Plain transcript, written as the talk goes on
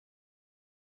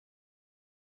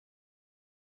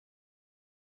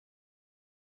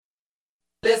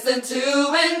Listen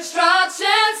to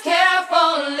instructions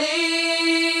carefully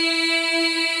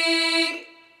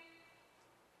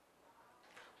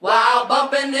while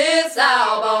bumping this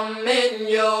album in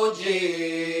your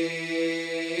Jeeps.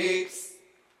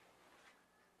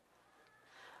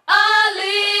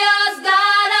 Aaliyah's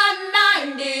got a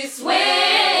 90s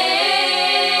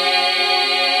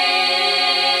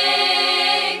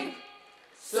swing,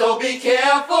 so be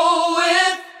careful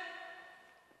with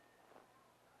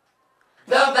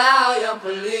the Valiant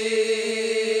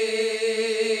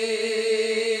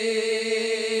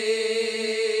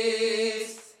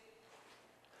Police.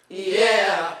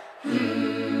 Yeah.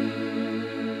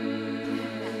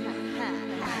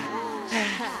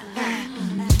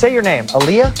 Say your name.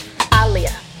 Aaliyah? Aaliyah.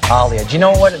 Aaliyah. Do you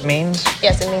know what it means?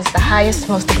 Yes, it means the highest,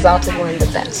 most exalted one, the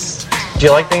best. Do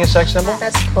you like being a sex symbol?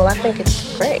 That's cool. I think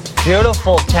it's great.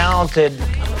 Beautiful, talented,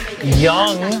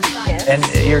 young, Yes. and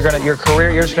your career,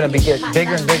 you're just gonna get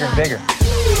bigger and bigger and bigger.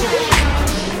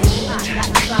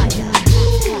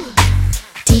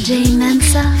 DJ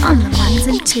Mensa on the ones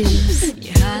and twos.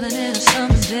 You're hotter than a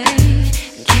summer day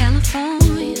in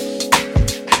California.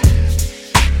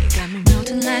 You got me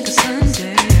melting like a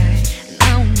Sunday,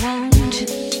 and I want you.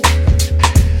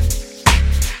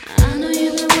 I know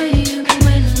you've been waiting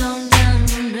a long time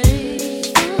for me.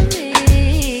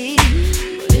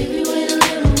 But if you wait a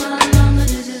little while longer,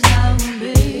 this is how it will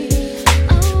be.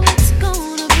 Oh, it's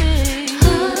gonna be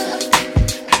hot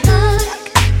like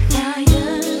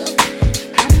fire.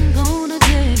 I'm gonna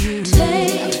take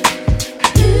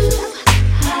you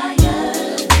higher.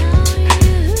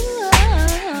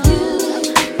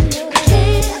 You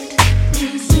can't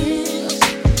resist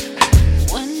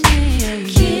when we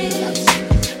kiss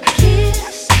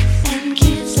and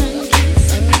kiss and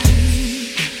kiss and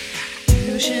kiss.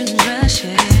 You shouldn't rush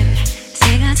it.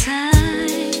 Take our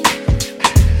time.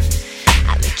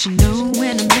 I'll let you know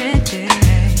when I'm ready,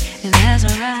 and that's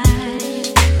alright.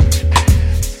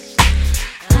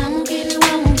 I won't keep you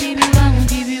holding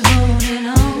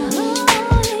on.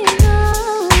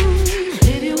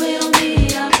 If you wait on me,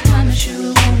 I promise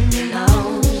you it won't be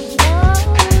long.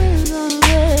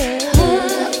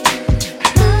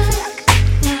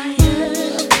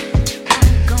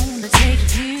 I'm gonna take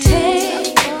you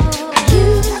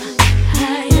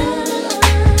higher.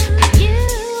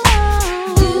 You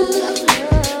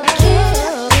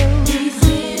can't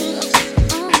resist.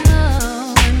 Oh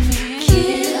no,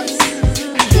 kiss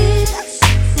and kiss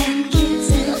and kiss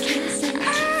and kiss.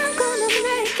 I'm gonna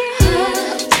make it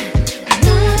hot,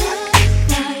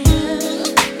 higher,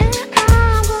 and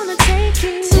I'm gonna take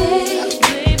you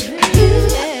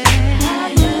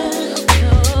higher. No,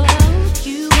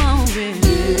 you won't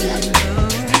resist.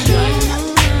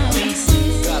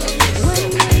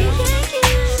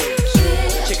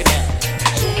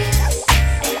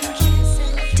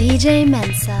 DJ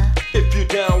Mensa. If you're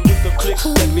down with the click,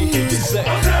 let me hear you say.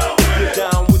 If you're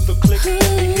down with the click,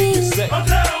 let me hear you say.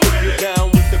 If you're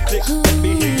down with the click, let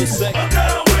me hear you say.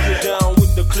 If you're down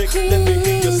with the click, let me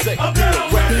hear you say.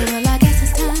 Well, I guess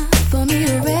it's time for me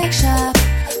to wreck shop.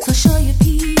 So show your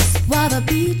peace while the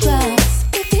beat drops.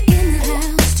 If you're in the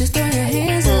house, just throw your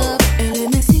hands up and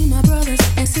let me see my brothers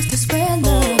and sisters spread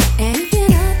love. And if you're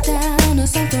not down or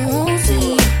something wrong,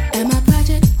 see. And my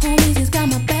project homies has got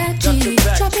my back, G.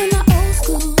 Dropping the old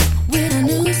school with a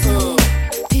new soul.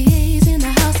 PA's in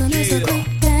the house and it's a great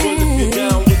Well, if you're thing.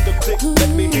 down with the click, let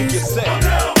me hear you say.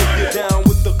 If you're down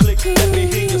with the click, let me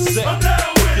hear you say.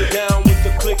 If you're down with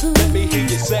the click, let me hear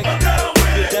you say.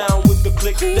 If you're down with the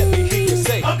click, let me hear you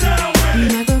say.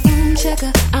 Microphone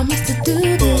checker, I must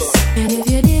do this. And if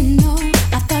you didn't know,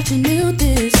 I thought you knew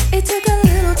this. It took a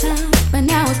little time, but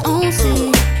now it's on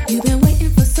scene. You've been waiting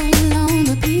for so long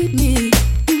to beat me.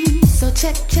 So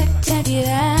check it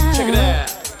out. Check it out.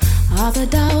 All the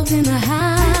dogs in the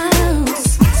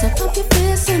house. So pump your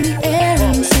fists in the air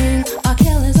and sing. R.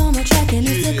 Kelly's on the track and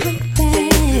it's a quick If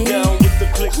you're thing. down with the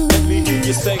click, let me hear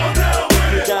you say.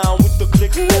 If you're down with the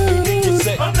click, let me hear you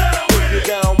say. If you're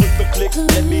down with the click,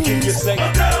 let me hear you say.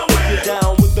 If you're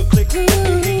down with the click, let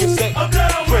me hear you say.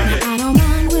 Bring it. I don't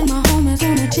mind when my homies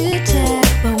wanna chit chat,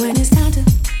 but when it's time to,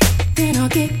 then I'll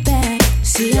get back.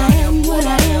 See, I am what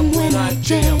I am when I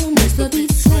jam. Mr.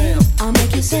 Beat Slam, I'll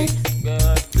make you say.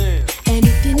 God damn. And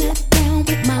if you're not down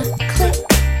with my click,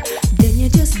 then you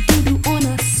just do on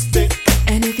a stick.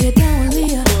 And if you're down with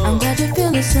Leah, I'm glad you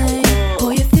feel the same.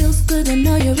 Boy, it feels good to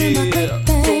know you're in my click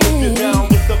So if you're down thing.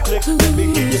 with the click, let me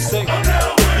hear you say.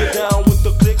 If you're down with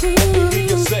the click, let me hear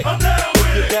you say.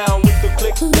 If you're down with the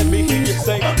click, let me hear you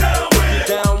say. If you're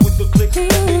down with the click,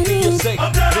 let me hear you say.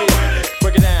 Yeah.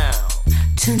 Break it down.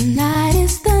 Tonight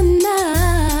is the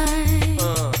night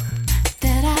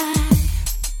that I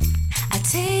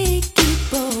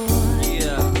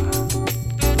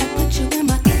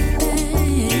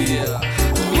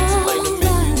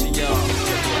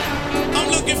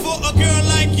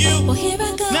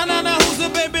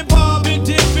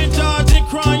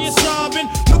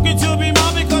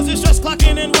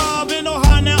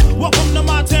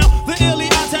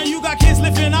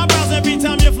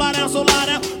heart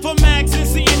out for Max and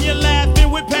seeing you laughing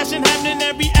with passion happening.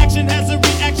 Every action has a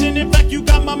reaction. In fact, you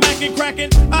got my Mac and cracking.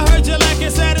 I heard you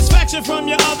lacking satisfaction from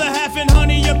your other half, and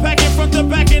honey, you're packing front to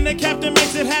back, and the captain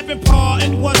makes it happen. Paul,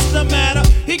 and what's the matter?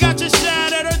 He got you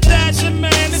shattered, or dash your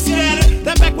man is scattered.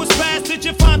 That back was fast, did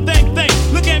you find thing?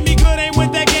 Look at me good, ain't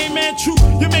with that game, man. True,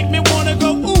 you make me wanna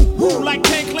go ooh, ooh, like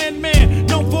Tank Man.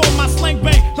 Known for my slang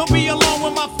bang. Don't be alone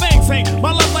when my fangs hang.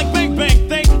 My love like bang bang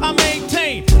thing, I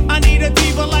maintain. I need a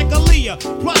diva like Aaliyah,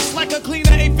 plus like a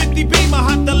cleaner 850 Beamer.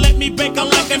 Hot to let me bake her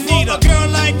like Anita. A girl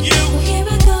like you, Here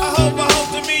I go. I hope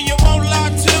to me you won't lie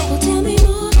to. Well, tell me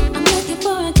more. I'm looking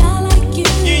for a guy like you.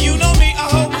 Yeah, you know me, I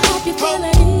hope you feel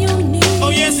it in your knees. Oh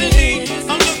yes indeed,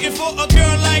 I'm looking for a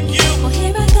girl like you. Well,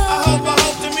 here I go. I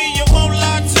hope to me you won't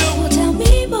lie to. Well, tell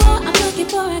me more. I'm looking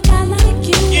for a guy like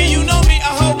you. Yeah, you know me,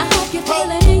 I hope you feel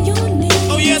it in your knees.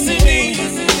 Oh yes indeed.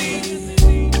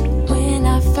 When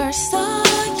I first saw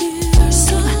you,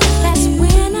 that's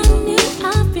when I knew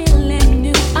I'm feeling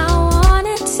new. I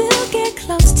wanted to get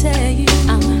close to you.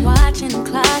 I'm watching the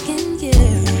clock and you.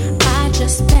 I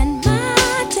just spend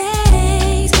my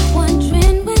days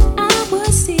wondering when I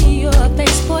will see your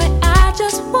face. Boy, I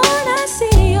just wanna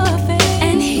see your face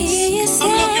and hear you say,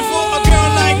 I'm looking for a girl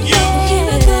like you.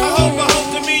 I hope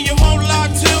to me you won't lie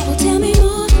to. Well, tell me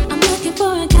more. I'm looking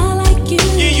for a guy like you.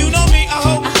 Yeah, you know me, I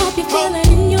hope you feel it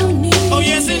in your knees. Oh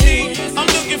yes indeed, I'm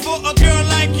looking for a girl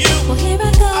like you. Well, here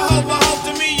I go. I hope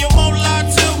to me you won't lie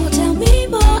to. Well, tell me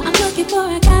more. I'm looking for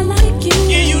a guy like you.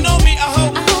 Yeah, you know me, I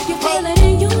hope you feel it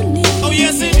in your knees. Oh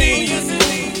yes indeed.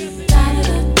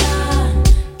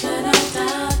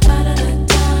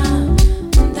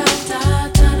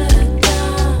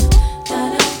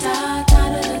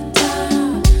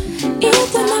 It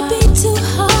will not be too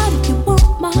hard if you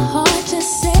want my heart.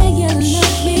 Just say you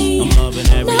love me. I'm loving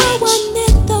every No one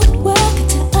in the world can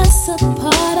tear us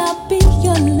apart. I'll be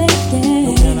your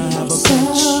lady. Can I have a So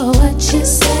what you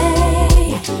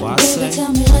say? What I Baby, say?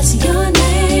 tell me what's your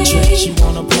name. Tricks you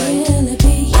wanna play? Will it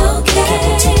be okay?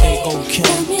 K-O-T-A-O-K.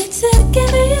 Tell me to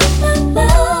give you my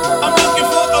love. I'm looking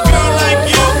for a girl like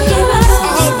you. I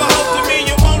hope to me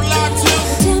you won't lie to.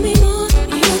 Tell me more.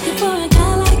 I'm looking for a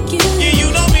guy like you. Yeah, you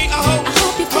know me, I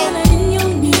hope you feel it in your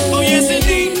knees. Oh yes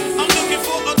indeed, I'm looking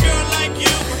for a girl like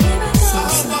you. I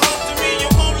hope to me you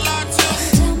won't lie to.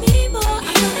 Tell me more.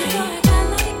 I'm looking for a guy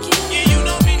like you. Yeah, you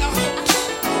know me, I hope.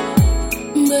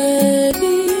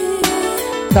 Baby.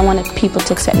 I wanted people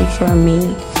to accept me for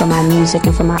me, for my music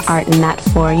and for my art, and not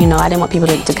for, you know, I didn't want people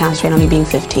to concentrate on me being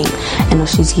 15. And though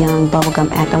she's young,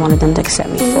 bubblegum act, I wanted them to accept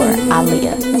me for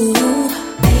Aaliyah.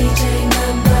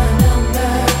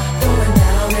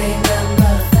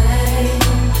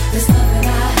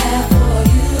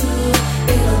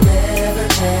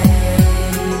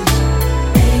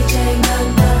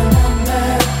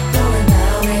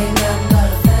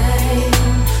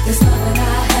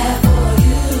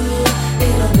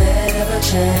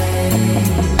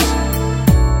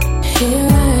 Here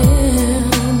I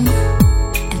am,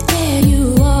 and there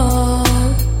you are.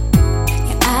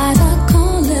 Your eyes are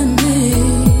calling me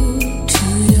to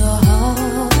your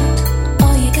heart.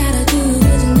 All you gotta do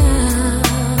is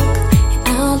knock,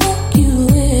 and I'll let you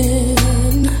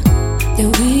in. Then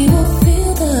we will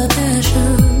feel the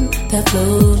passion that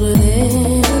flows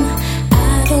within.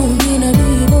 I don't mean to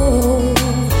be bold,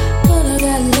 but I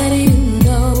gotta let you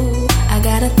know I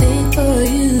got a thing for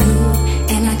you,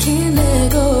 and I can't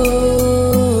let go.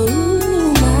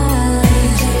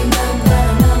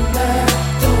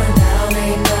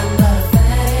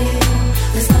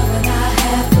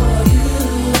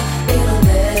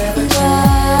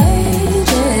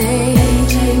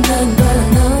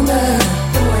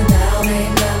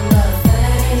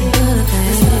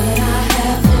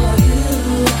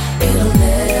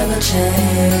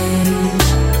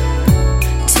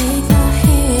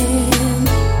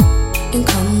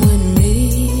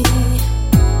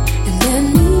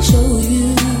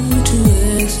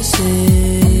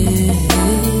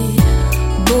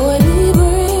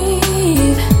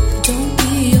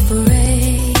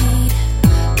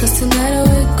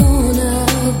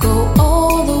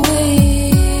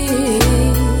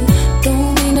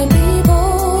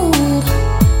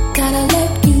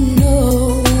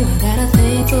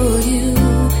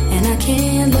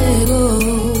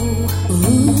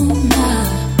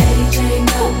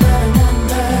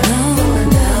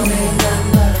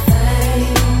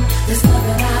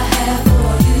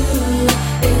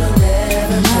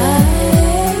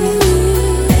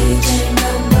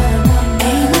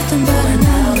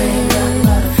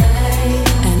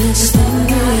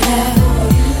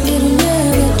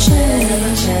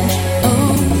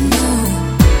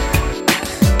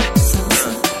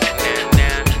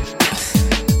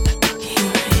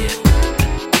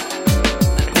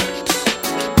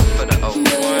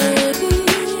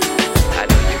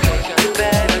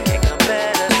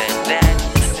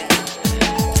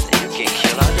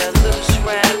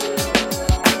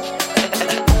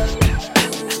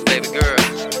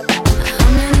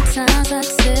 I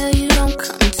tell you, don't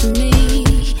come to me.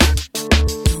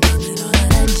 Don't give me all of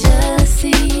that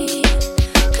jealousy,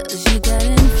 'cause you got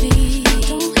envy.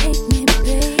 Don't hate me,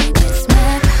 babe. It's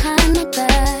mad behind my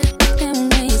back, and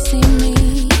when you see me,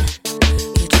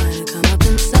 you try to come up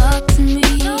and talk to me.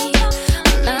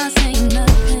 I'm not saying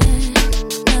nothing,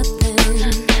 nothing.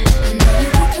 I know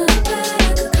you could come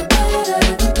better, could come better.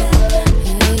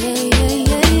 Yeah.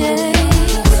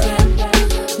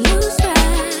 Lose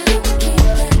right,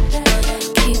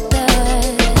 keep that.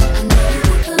 I know you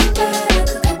could come better,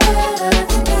 could come better.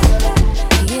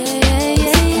 Yeah.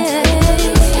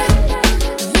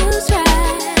 Lose right,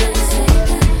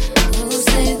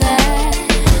 say that.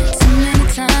 Too many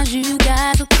times you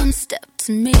guys will come step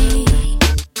to me.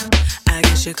 I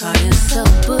guess you call yourself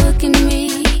booking me.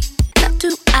 Now do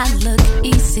I look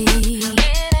easy?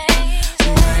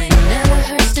 It never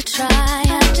hurts to try.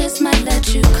 I just might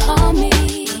let you call me.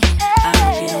 I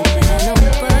hope you don't plan on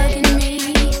bugging me.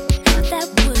 That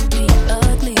would be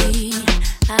ugly.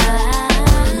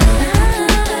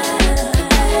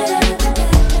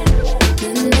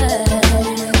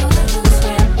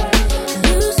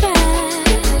 Lose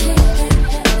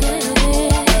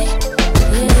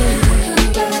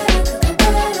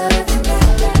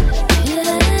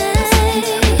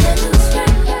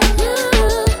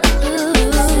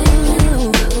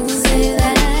say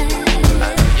that.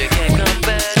 You can't come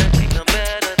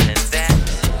better than that.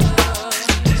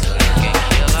 So you can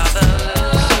kill all the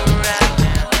love right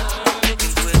now. You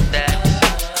can quit that.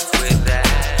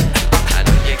 I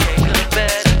know you can't come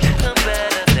better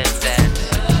than that.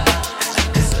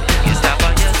 So you can stop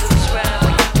all your loose rap,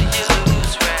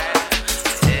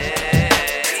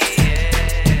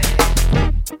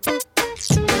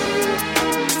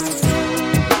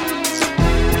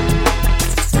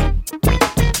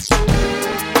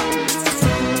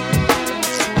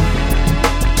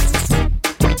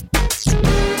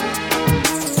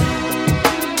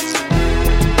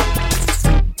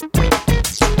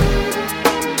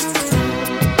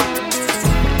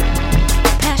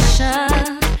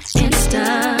 Passion,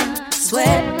 instant,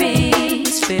 sweat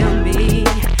beats, feel me,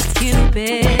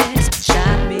 Cupid's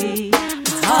shot me,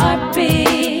 my heart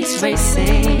beats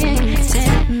racing,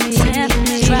 tempt me,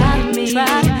 drive me,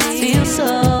 feel so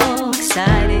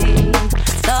exciting,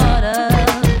 thought of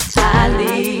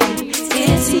highly,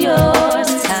 it's yours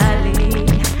entirely,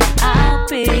 I'll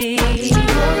be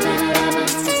more than a lover,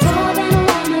 more than a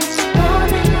woman, more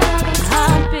than a lover,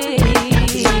 I'll be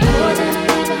more than a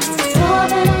lover, more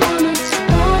than a woman,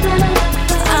 more than a lover,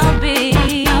 I'll be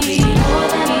more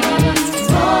than a lover,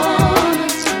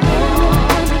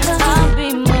 I'll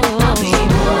be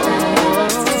more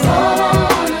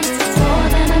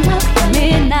than a lover.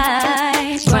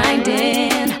 Midnight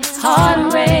grinding, heart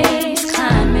race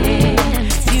climbing,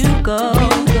 you go,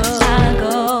 I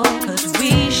go, 'cause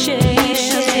we share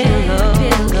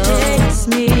pillows.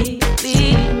 Me,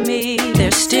 leave me,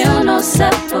 there's still no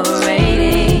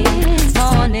separating.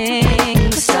 Morning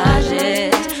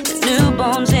massages, the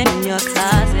newborns in your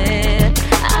closet.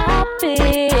 I'll be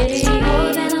more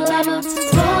than a lover,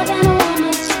 more than a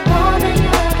woman, more than a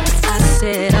lover. I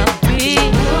said I'll be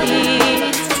more than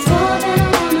a woman,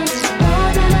 more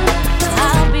than a lover.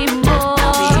 I'll be more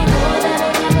than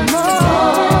a lover,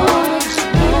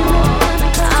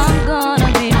 I'm gonna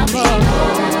be more.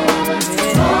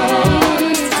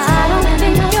 I don't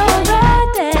think you're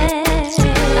ready.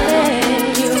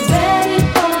 You're ready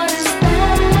for this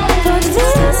thing.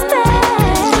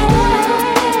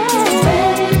 You're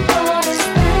ready for this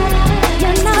thing.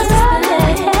 You're not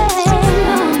ready.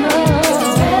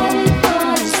 You're ready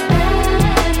for this thing.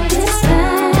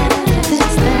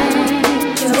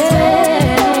 You're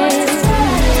ready.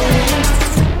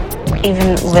 Even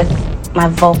with my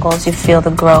vocals, you feel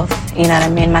the growth. You know what I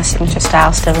mean? My signature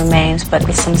style still remains, but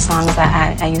with some songs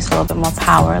I use a little bit more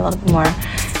power, a little bit more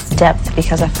depth,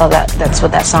 because I feel that that's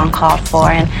what that song called for.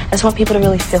 And I just want people to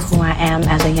really feel who I am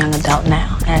as a young adult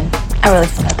now. And I really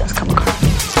feel that does come across.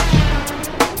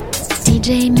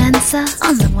 DJ Mensa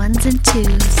on the ones and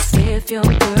twos. If your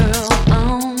girl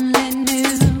only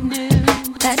knew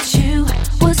that you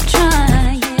was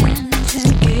trying to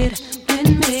get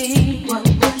with me, what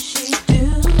would she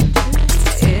do?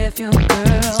 If your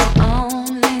girl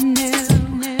only knew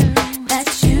that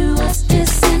you was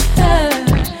dissing her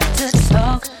to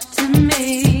talk to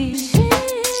me,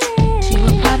 she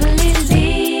would probably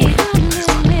leave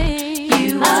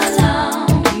you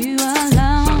alone. She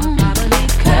would probably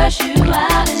curse you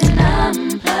out and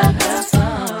unplug her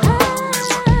phone.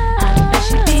 I bet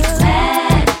she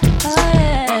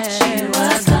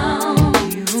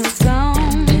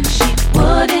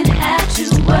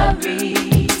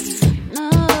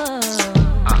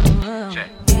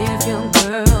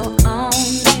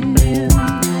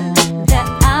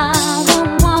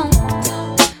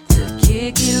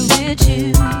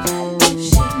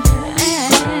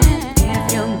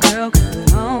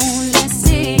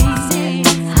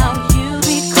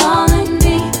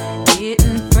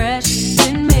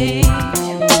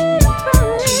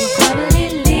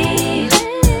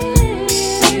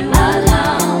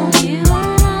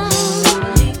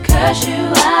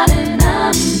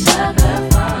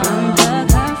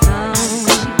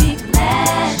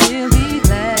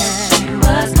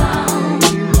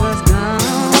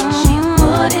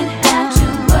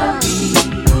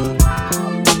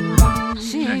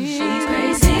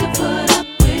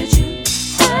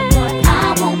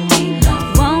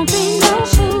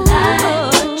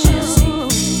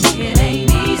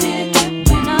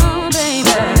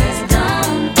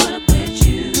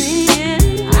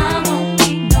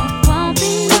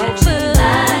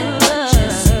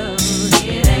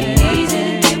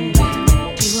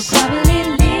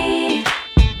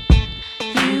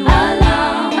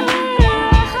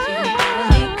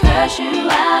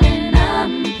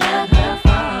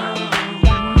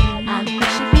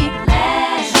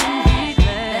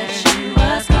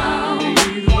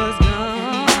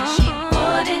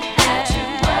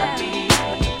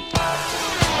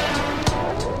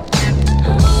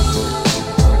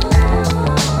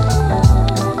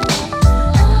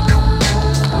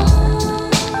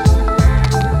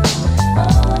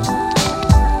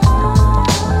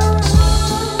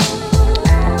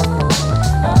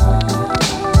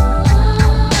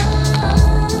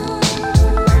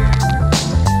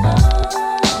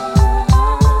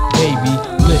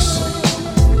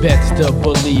best to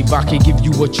believe I can give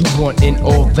you what you want and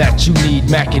all that you need.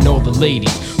 Mac and all the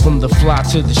ladies, from the fly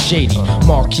to the shady.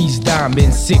 Marquise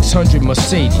Diamond, 600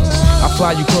 Mercedes. I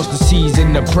fly you across the seas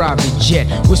in a private jet.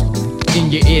 Whisper in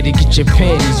your ear to get your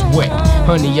panties wet.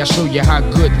 Honey, I show you how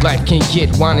good life can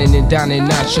get. Whining and dining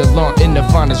nonchalant in the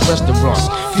finest restaurants.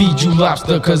 Feed you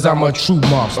lobster cause I'm a true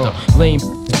mobster. Lame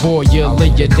boy, you lay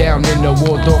you down in the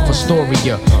Waldorf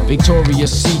Astoria.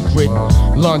 Victoria's Secret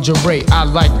lingerie, I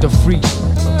like the freak.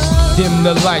 Dim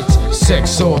the lights,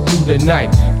 sex all through the night.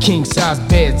 King size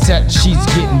bed, satin sheets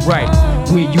getting right.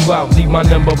 Where you out, leave my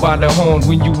number by the horn.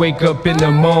 When you wake up in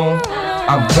the morning,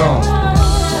 I'm gone.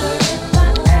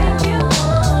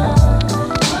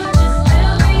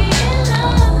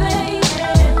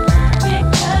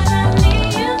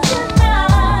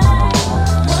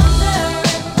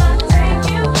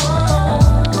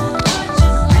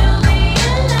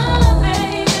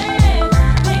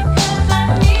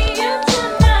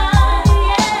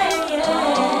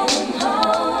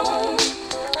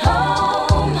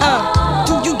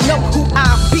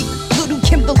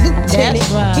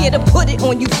 Here to put it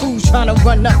on you fools tryna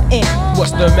run up in.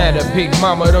 What's the matter, big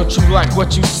mama? Don't you like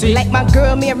what you see? Like my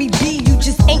girl Mary B, you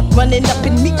just ain't running up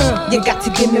in me. You got to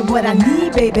give me what I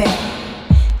need, baby.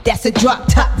 That's a drop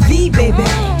top V, baby.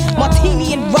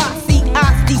 Martini and Rossi,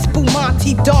 Asti,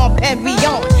 Spumante, Dom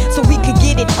Perignon, so we could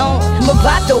get it on.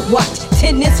 Movado watch,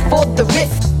 tennis for the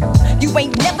wrist. You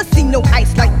ain't never seen no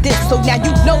ice like this, so now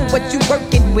you know what you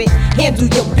working with. Handle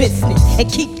your business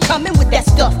and keep coming with that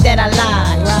stuff that I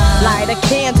lied. Light a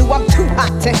candle, I'm too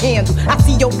hot to handle. I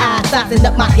see your eyes sizing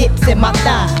up my hips and my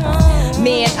thighs.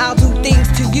 Man, I'll do things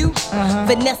to you.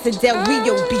 Vanessa Del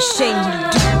Rio be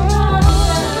shamed to do.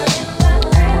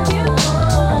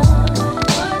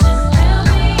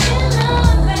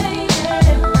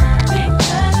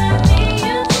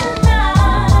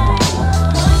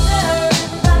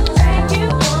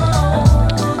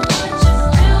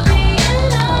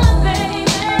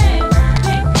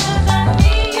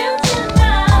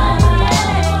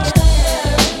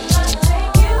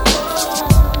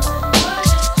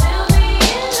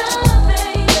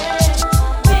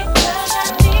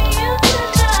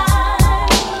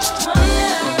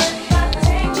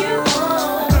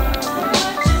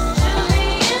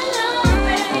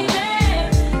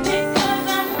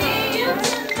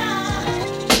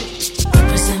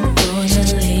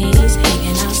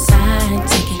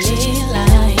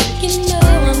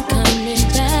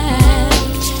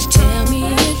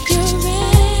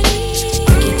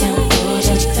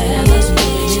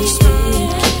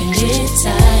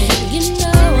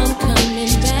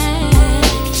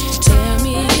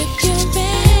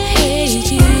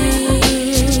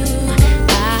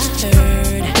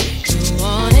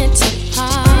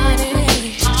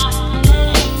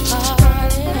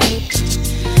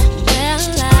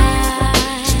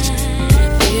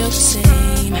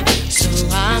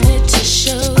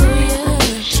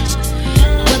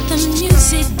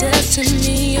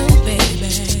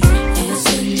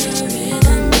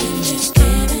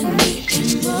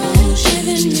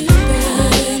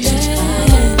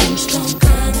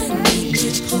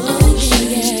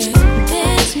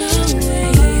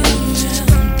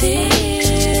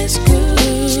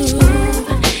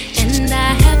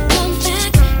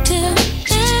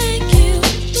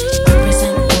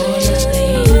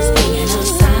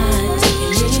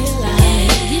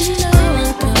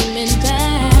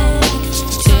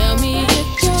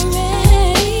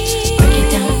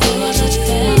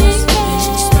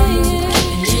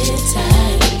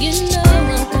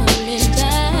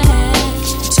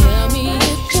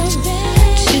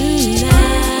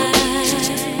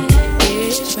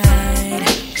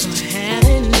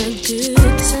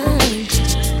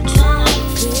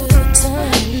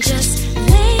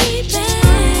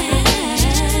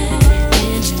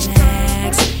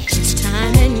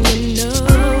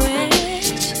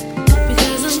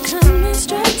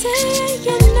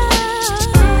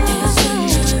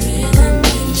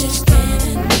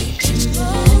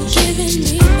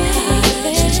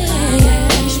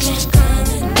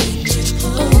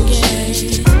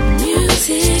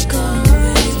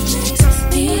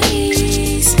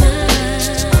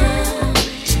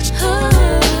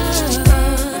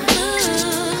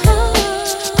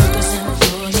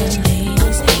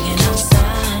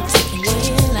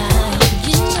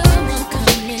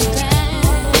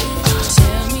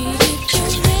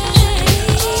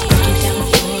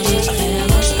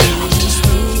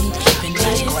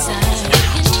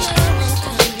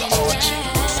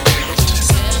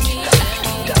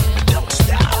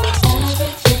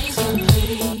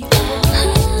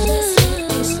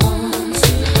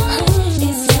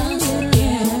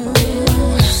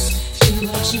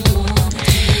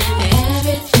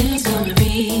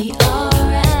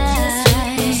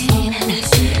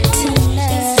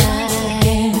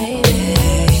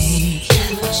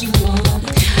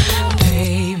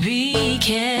 Baby,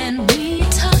 can we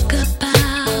talk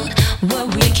about what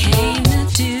we came to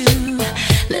do?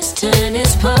 Let's turn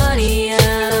this party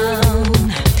out.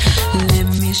 Let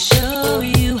me show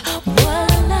you what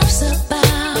love's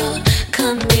about.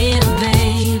 Come in,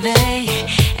 baby,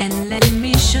 and let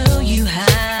me show you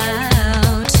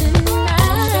how tonight.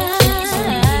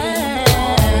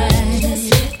 Let's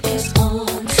get this on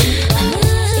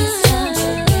tonight. It's time to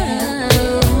get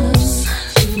loose.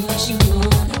 Do what you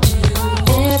wanna do.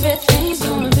 Everything's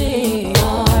gonna be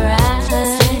alright.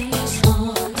 Let's get this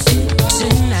on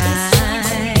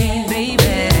tonight,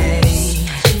 baby.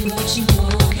 Do what you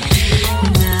wanna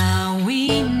do. Now we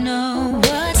know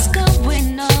what's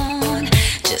going on.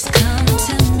 Just come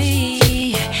to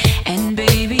me, and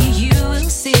baby, you will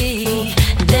see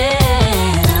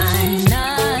that I'm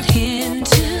not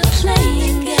into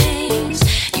playing games.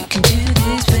 You can do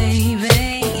this,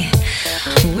 baby,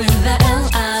 with the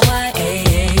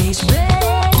L-I-Y-A-H, baby.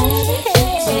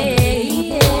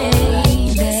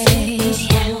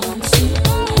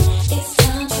 It's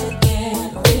time to get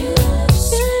loose.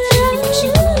 Do what you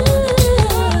wanna do.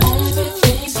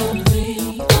 Everything's gonna be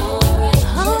alright.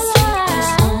 Let's get this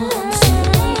on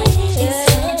tonight. It's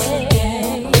time to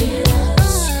get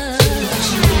loose. Do what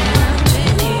you want to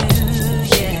do,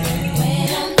 yeah. When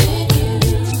I'm with you,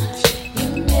 you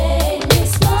make me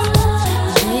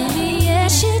smile. Baby,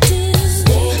 yes you do.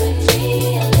 Stay with me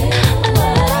a little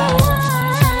while.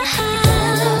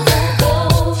 Don't go,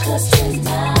 'cause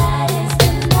tonight is the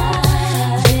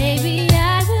night. Baby, I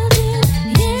will do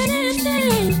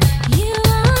anything you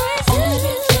want.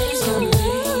 Everything's gonna be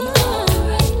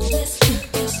alright. Let's get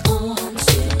this on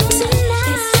tonight.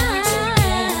 It's time to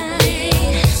get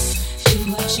loose. Do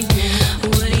what you want.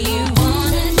 What do you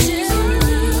wanna do?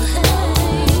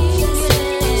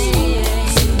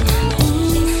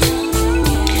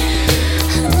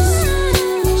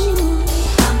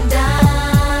 I'm down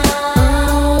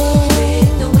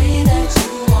with the way that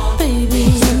you want me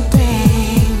to be.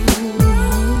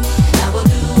 I will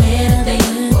do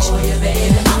anything for you,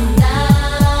 baby. I'm down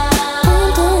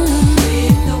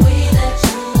with the way that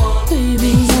you want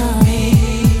me to be.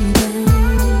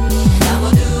 I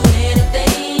will do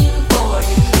anything for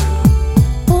you.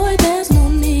 Boy, there's no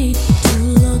need to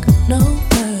look no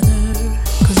further,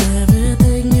 'cause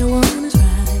everything you want is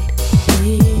right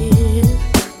here.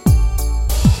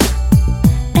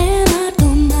 And I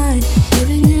don't mind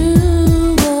giving you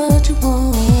what you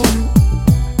want,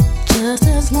 just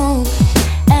as long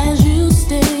as you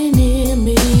stay near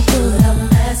me. Put a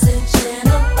message in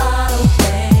a bottle,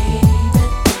 baby,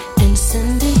 and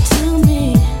send it to me.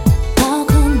 I'll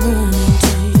come running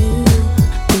to you,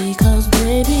 because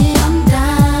baby, I'm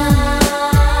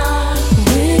down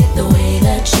with the way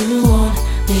that you want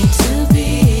me to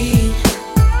be.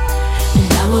 And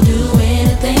I will do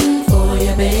anything for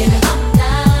you, baby. I'm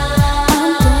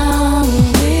down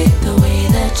with the way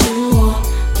that you want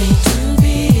me to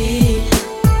be.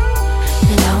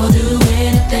 And I will do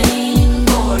anything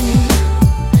for you.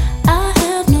 I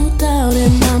have no doubt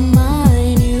in my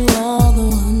mind you are the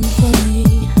one for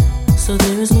me. So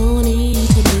there is no need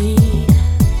to be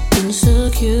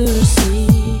insecure.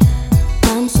 See,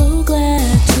 I'm so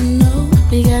glad to know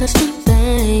we got a sweet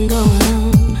thing going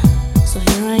on. So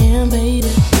here I am,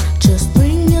 baby. Just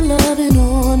bring your loving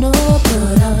on over.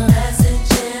 Put a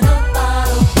message in a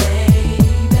bottle,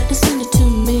 baby, and send it to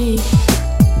me.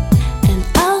 And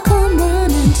I'll come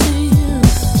running to you,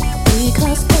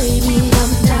 because baby,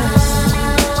 I'm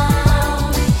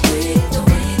down with the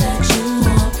way that you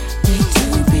want me to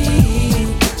be.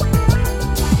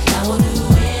 I will do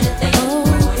anything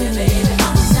for you, baby.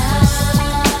 I'm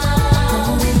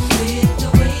down with the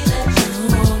way that you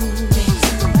want me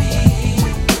to be.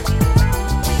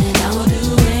 And I will do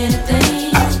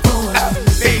anything for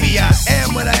you. Baby, I am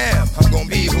what I am. I'm gonna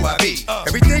be who I be.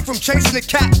 Everything from chasing the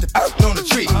cat to on the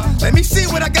tree. Let me see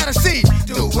what I gotta see.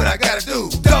 Do what I gotta do.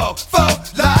 Dog, fuck,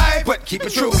 lie, but keep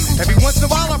it true. Every once in a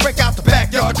while I break out the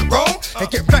backyard to roam and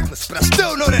get reckless, but I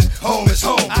still know that home is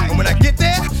home. And when I get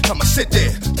there, I'ma sit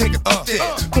there, take it up there,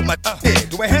 put my there.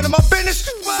 Do I handle my business?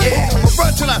 Yeah, I'ma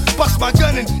run till I bust my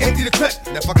gun and empty the clip.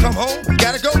 And if I come home, we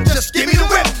gotta go, just give me the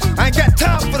whip. I ain't got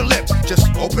time for the lip, just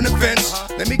open the fence.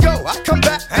 Let me go, I come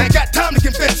back, I ain't got time to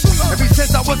convince. Ever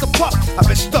since I was a pup, I've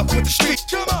been stuck with the street.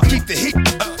 Keep the heat,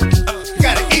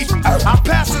 gotta eat. I'll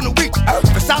pass in a week.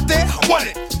 If it's out there, I want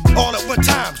it all at one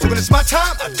time. So when it's my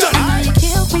time, I've done I know you it.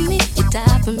 kill for me, you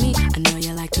die for me. I know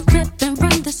you like to rip and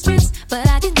run the streets, but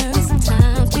I get nervous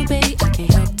sometimes too, baby. I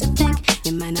can't help to think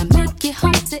you might not make it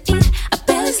home to eat. I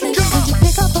barely sleep. Could you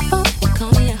pick up a phone and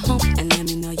call me at home and let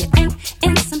me know you ain't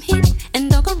in some heat? And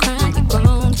don't go crying, you're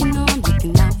grown. You know I'm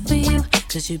looking out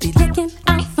 'cause you be looking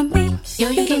out for me. Yo,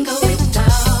 you can go with the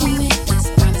dog. You make this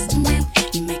promise to me,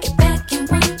 you make it back in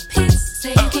one piece.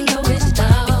 Say you can go with the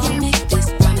dog. You make this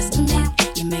promise to me,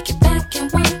 you make it back in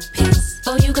one piece.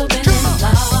 Oh, you go bend in the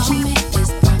law. You make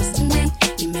this promise to me,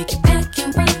 you make it back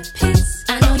in one piece.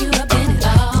 I know you up in it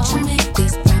all. You make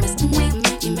this promise to me,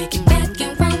 you make it back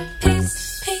in one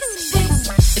piece.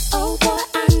 Oh boy,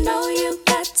 I know you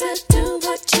got to do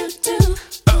what you do.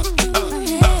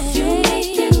 You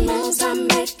making moves, I'm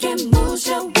making moves,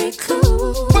 yo, we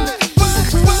cool.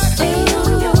 Stay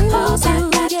on your pose, I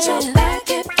got your back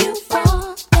if you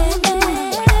fall.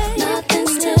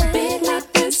 Nothing's too big,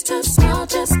 nothing's too small,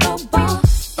 just go ball.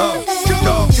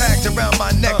 Dog tags around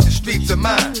my neck, the streets are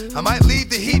mine. I might leave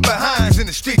the heat behind, in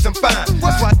the streets I'm fine.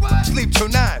 That's why I sleep till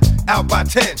 9, out by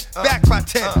 10, back by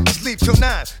 10, sleep till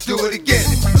 9, do it again.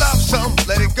 If you love something,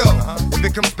 let it go. If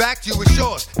it comes back to you, it's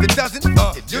yours. If it doesn't,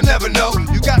 you'll never know.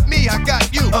 You got me, I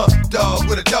got you. Dog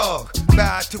with a dog,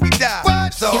 ride till we die.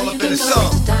 It's all up in the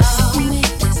song. You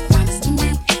make this promise to me,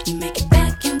 you make it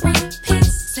back in one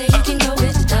piece. Say you can go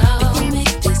with the dog. You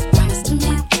make this promise to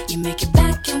me, you make it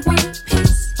back in one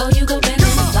piece. Oh, you go bend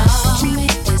in the law. You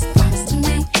make this promise to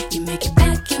me, you make it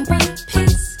back in one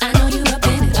piece. I know you up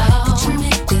in it all. You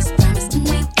make this promise to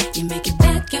me, you make it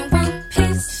back in one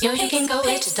piece. Yo, you can go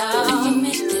with the dog. You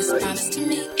make this promise to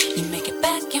me, you make it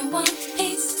back in one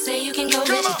piece. Say you can go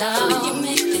with the dog. You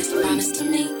make this promise to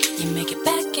me, you make it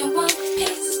back in one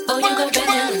piece. Oh, you go bend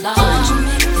in the law. You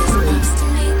make this promise to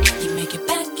me, you make it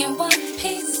back in one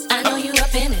piece. I know you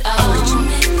up in it all. You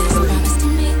make this promise to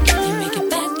me, you make it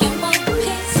back in one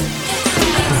piece.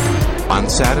 On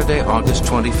Saturday, August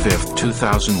 25th,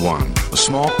 2001, a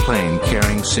small plane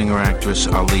carrying singer-actress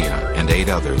Aaliyah and 8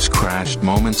 others crashed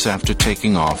moments after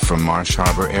taking off from Marsh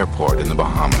Harbor Airport in the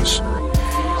Bahamas.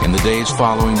 In the days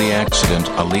following the accident,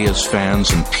 Aaliyah's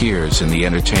fans and peers in the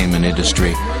entertainment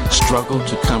industry struggled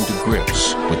to come to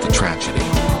grips with the tragedy.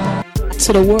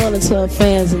 To the world and to her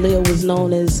fans, Aaliyah was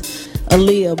known as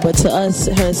Aaliyah, but to us,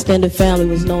 her extended family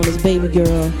was known as Baby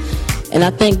Girl. And I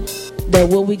think that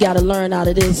what we got to learn out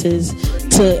of this is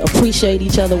to appreciate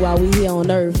each other while we're here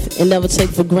on earth and never take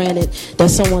for granted that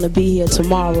someone will be here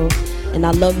tomorrow. And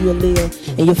I love you,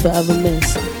 Aaliyah, and you're forever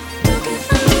missed.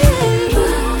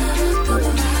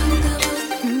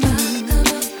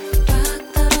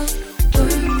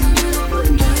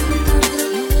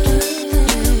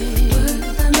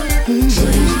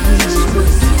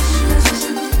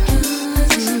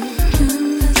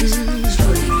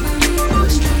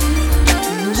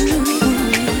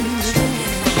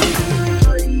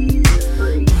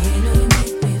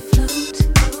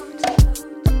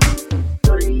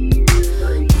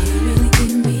 You really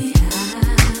get me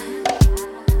high.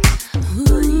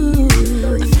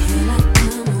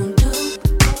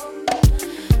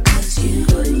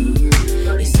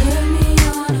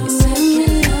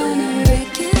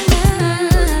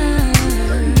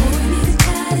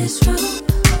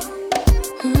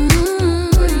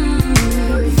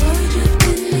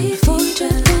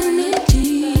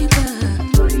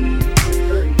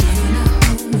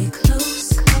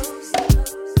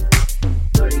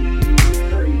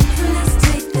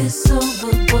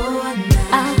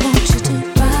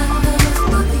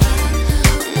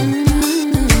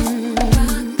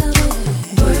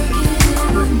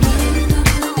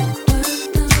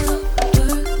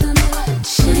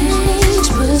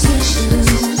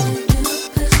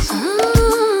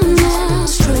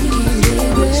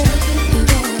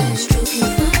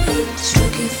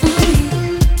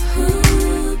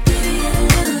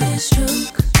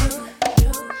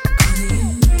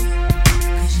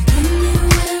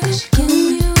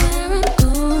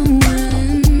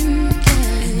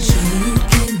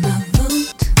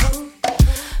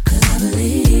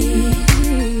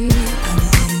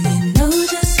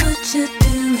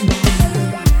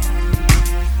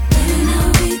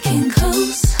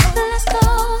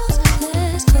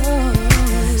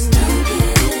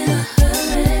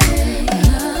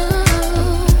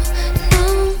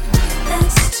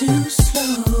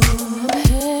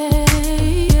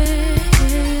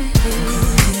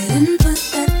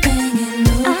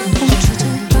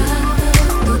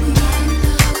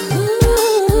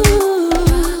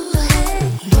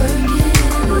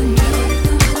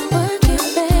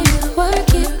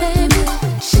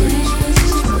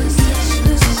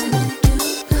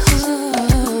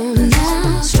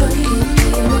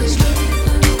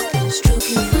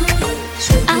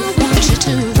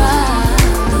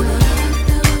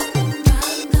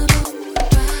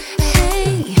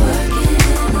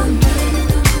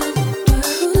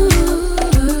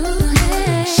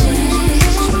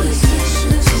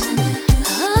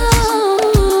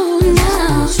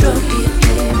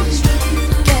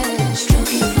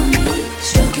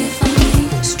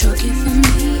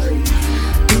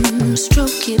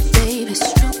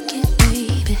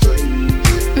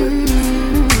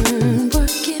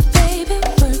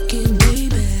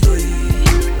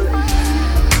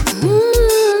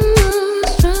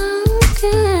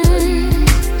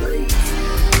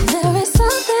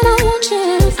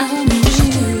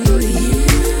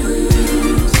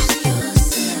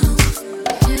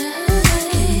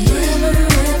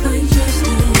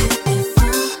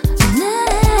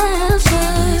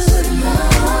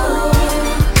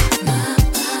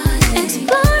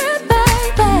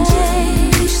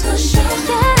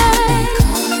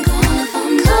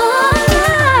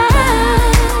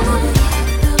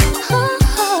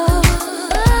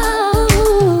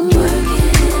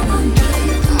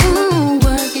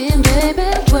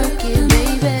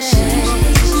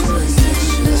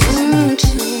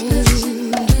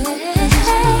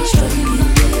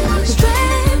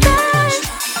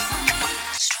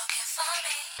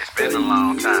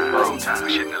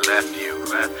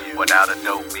 without a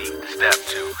dope beat. Step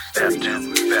two, step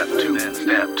two, step two,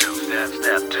 step two,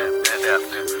 step two, step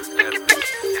two.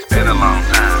 It's been a long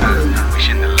time. We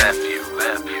shouldn't have left you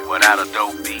without a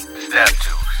dope beat. Step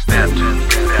two, step two,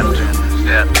 step two,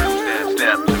 step two,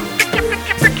 step two.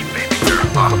 Baby girl,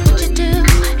 What would you do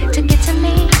to get to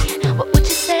me? What would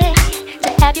you say to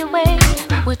have your way?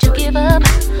 Would you give up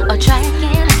or try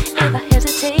again? If I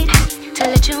hesitate to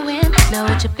let you in, now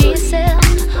would you be yourself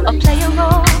or play a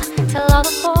role? Tell all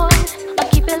the boys or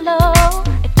keep it low.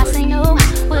 If I say no,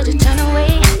 would you turn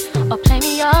away or play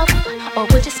me off? Or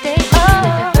would you stay? Oh,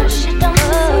 if at first you don't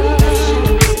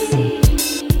succeed,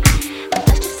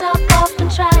 dust yourself off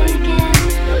and try again.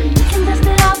 You can dust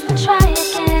it off and try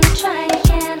again and try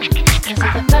again. Cause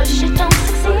if at first you don't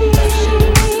succeed,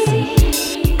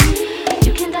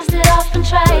 you can dust it off and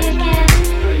try again.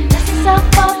 Dust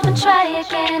yourself off and try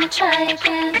again and try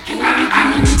again.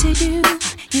 I'm into you,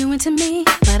 you into me,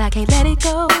 but I can't let it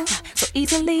go so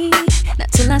easily.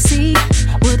 Not till I see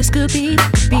what this could be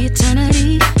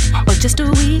eternity or just a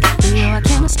week. We know our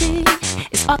chemistry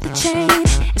is off the chain.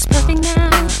 It's perfect now,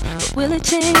 but will it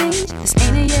change? This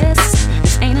ain't a yes,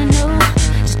 this ain't a no.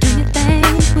 Just do your thing,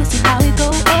 we'll see how it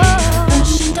goes. Oh,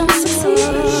 first you don't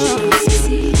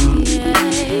succeed, yeah.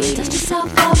 Dust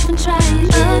yourself off and try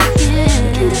again.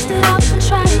 You can dust it off and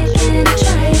try again,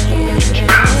 try again.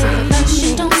 First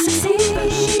you don't succeed,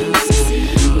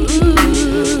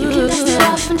 you can dust it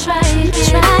off and try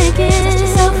again. Dust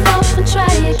yourself off and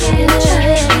try again, try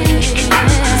again.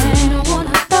 You don't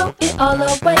wanna throw it all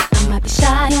away. I might be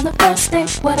shy on the first day.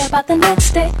 What about the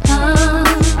next day?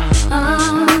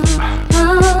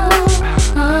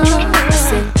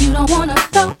 Said you don't wanna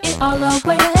throw it all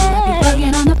away. Be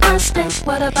bugging on the first day.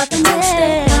 What about the next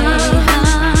day?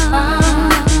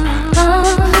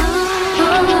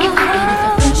 And if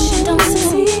at first you don't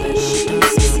succeed,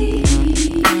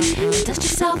 dust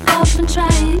yourself off and try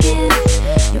again.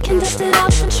 You can dust it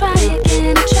off and try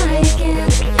again, try again.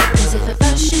 Cause if at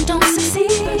first you don't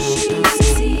succeed,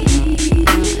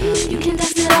 you can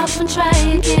dust it off and try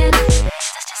again.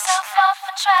 Dust yourself off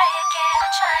and try again,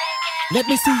 try again. Let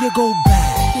me see you go back.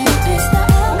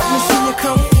 Let me see you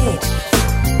come forth.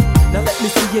 Now let me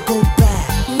see you go back.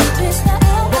 Let me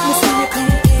see you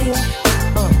come forth.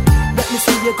 Let me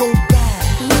see you go back.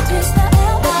 Let me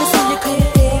see you come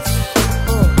forth.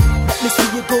 Let me see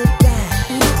you go back.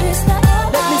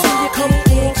 Let me see you come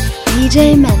forth. DJ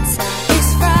Mensa.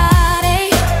 It's Friday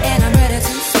and I'm ready to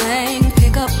swing.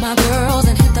 Pick up my girls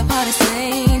and hit the party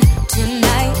scene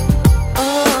tonight.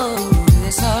 Oh,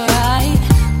 it's alright.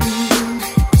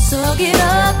 So get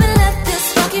up and let this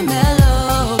funky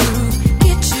mellow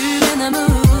get you in the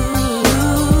mood.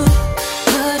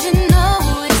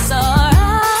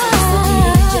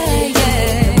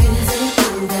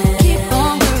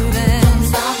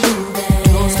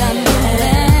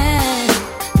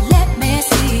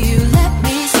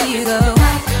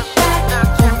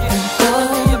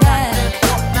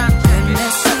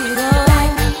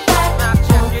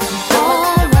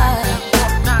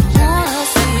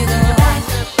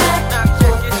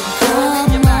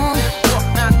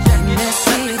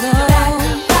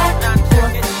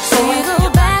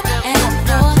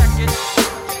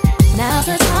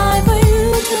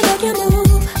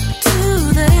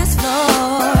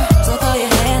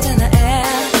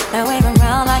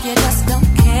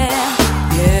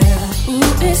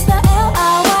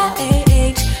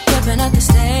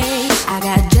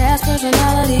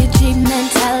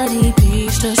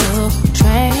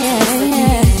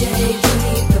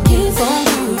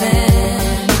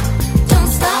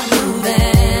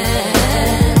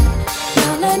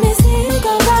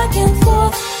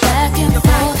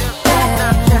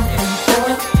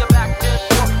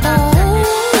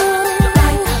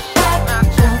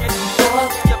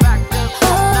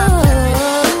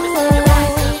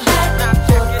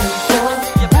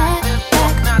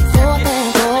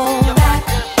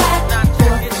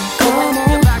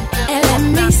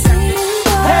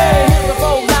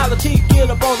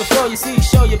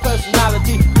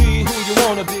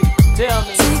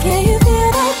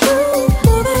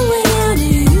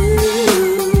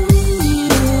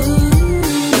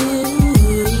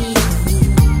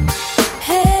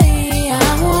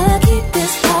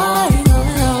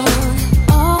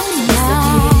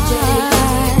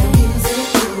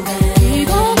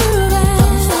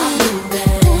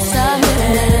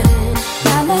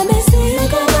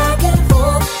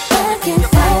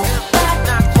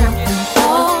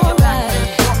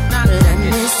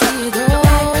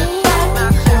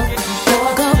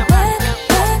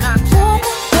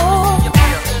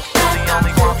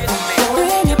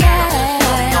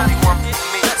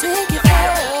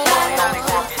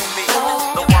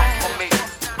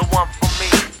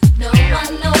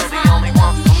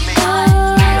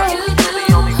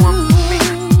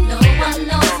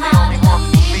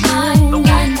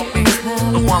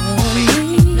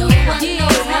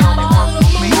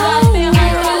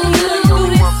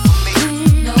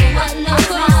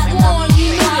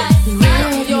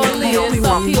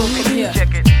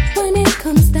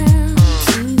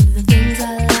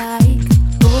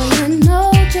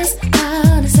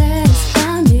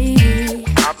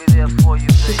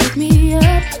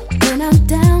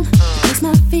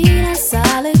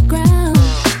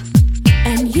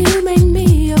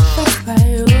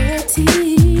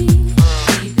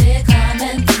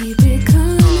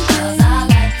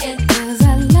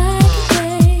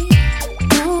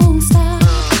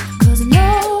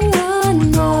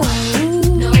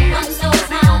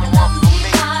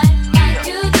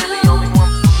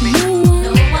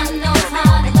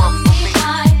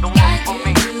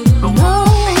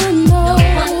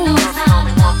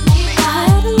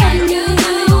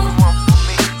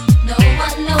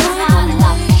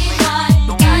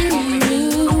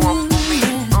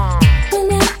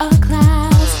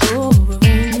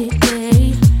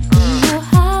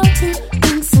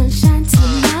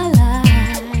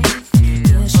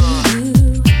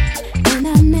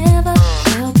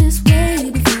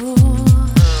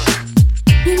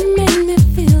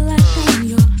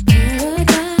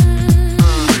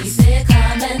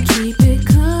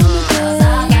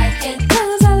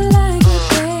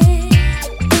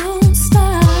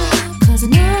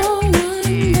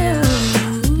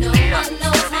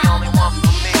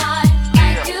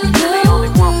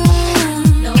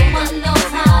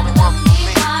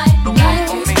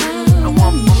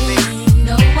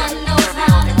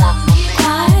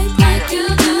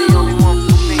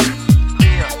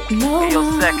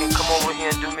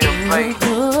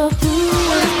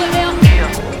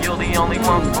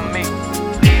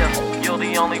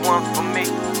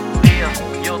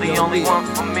 only one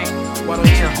for me. Why don't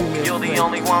you Yeah, do me a you're the favor?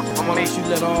 only one for Why me. don't you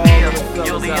let all Yeah, the fellas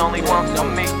you're the out only there one for know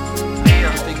me. they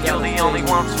Yeah, got you're a the thing only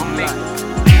one that for you me. like.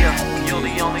 Yeah, you're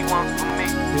the only one for me.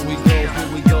 Here we go, here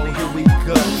we go, here we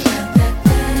go.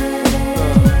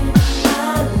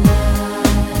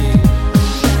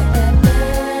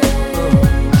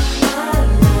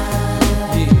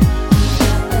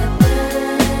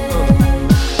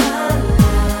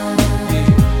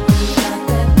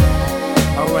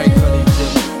 All right, honey,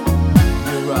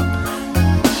 you're up.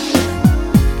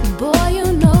 Boy, you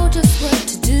know just what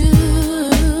to do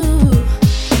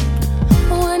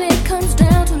when it comes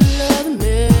down to loving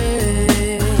me.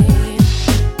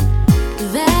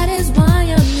 That is why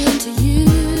I'm into you,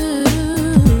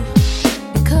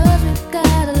 because we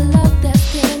got a love that's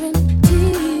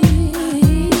guaranteed.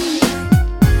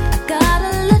 I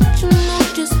gotta let you know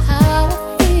just how I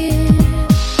feel,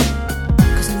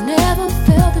 'cause I never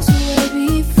felt this way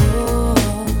before.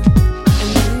 And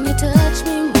when you touch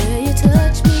me, where you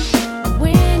touch me,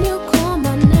 when you call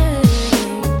my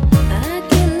name, I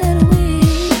get a little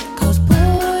weak, 'cause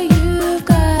boy, you've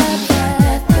got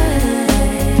that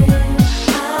thing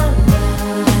I love,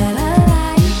 that I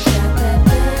like, got that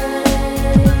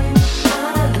thing.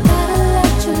 I gotta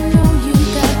let you know you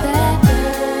got that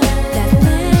thing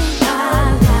I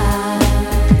like,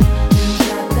 you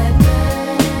got that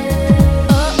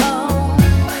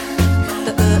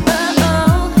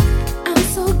I'm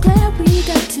so glad we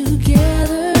got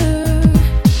together,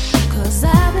 'cause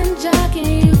I've been jocking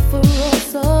you for oh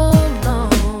so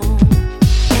long,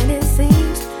 and it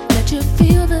seems that you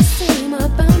feel the same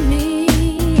about me.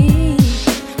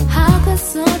 How could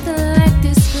something like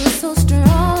this feel so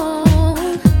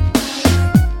strong?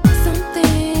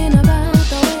 Something about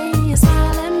the way you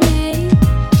smile at me,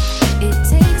 it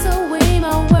takes away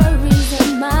my worries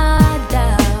and my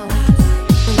doubts.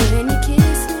 When you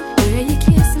kiss me, where you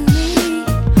kissing me,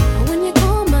 when you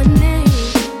call my name,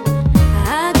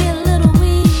 I get a little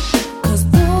weak, 'cause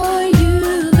boy, you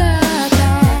got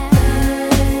that thing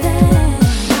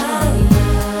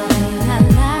I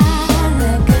like,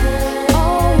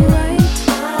 alright.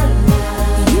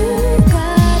 You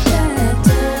got that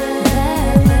thing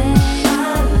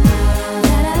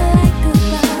that I like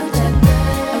about you,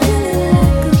 I really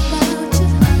like about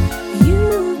you. You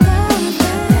got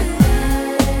that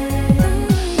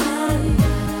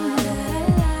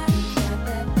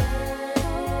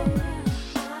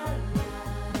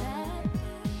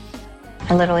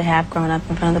I literally have grown up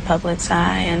in front of the public's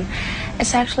eye, and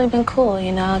it's actually been cool.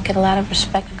 You know, I get a lot of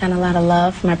respect, I've gotten a lot of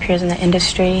love from my peers in the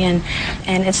industry, and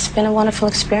it's been a wonderful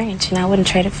experience. You know, I wouldn't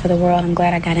trade it for the world. I'm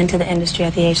glad I got into the industry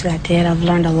at the age that I did. I've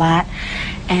learned a lot,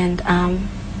 and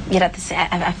yet at the same,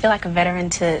 I feel like a veteran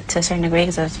to a certain degree,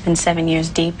 because it's been 7 years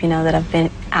deep, you know, that I've been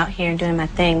out here and doing my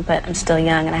thing, but I'm still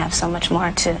young and I have so much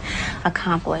more to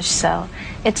accomplish. So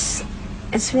it's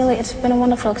been a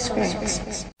wonderful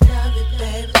experience.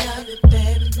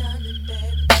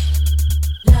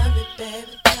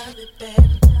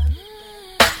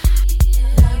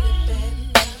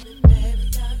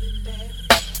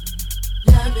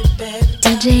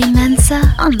 DJ Mensa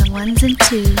on the ones and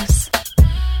twos.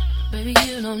 Baby,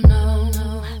 you don't know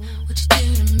what you do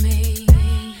to me.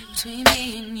 Between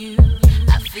me and you,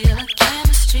 I feel a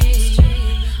chemistry.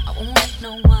 I won't let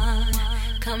no one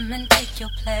come and take your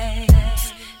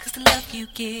place, 'cause the love you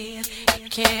give, it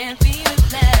can't be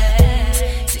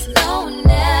replaced. See, no one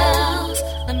else,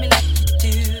 let me like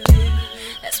you do.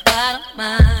 That's why I don't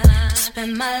mind to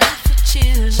spend my life with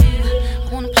you.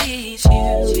 I wanna please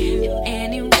you in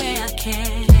any way I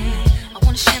can. I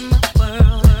wanna share my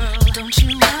world, don't you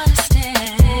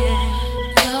understand?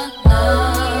 Your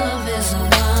love is a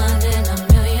one in a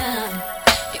million.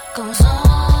 It goes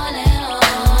on and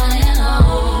on and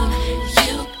on.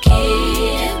 You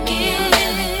give me a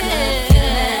really good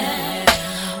feeling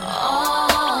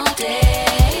all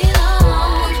day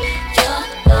long. Your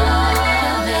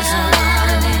love is a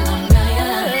one in a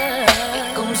million. It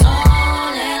goes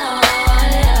on and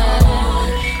on and on.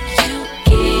 You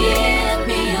give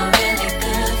me a really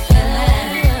good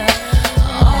feeling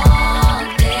all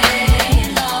day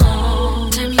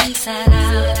long. Turn me inside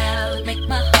out, make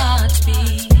my heart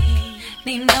beat.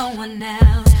 Need no one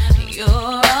else, you're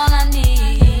all I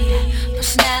need.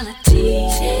 Personality,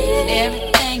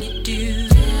 everything you do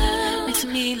makes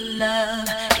me love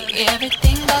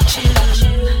everything about you.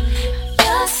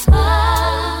 Your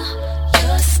smile,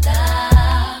 your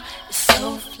style is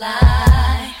so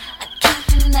fly, I can't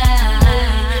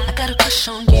deny. I got a crush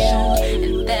on you,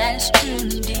 and that is true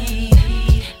indeed.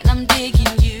 And I'm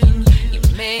digging you, you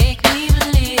make me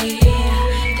believe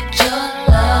that your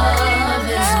love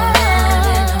is a one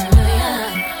in a million.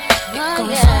 It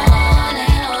goes on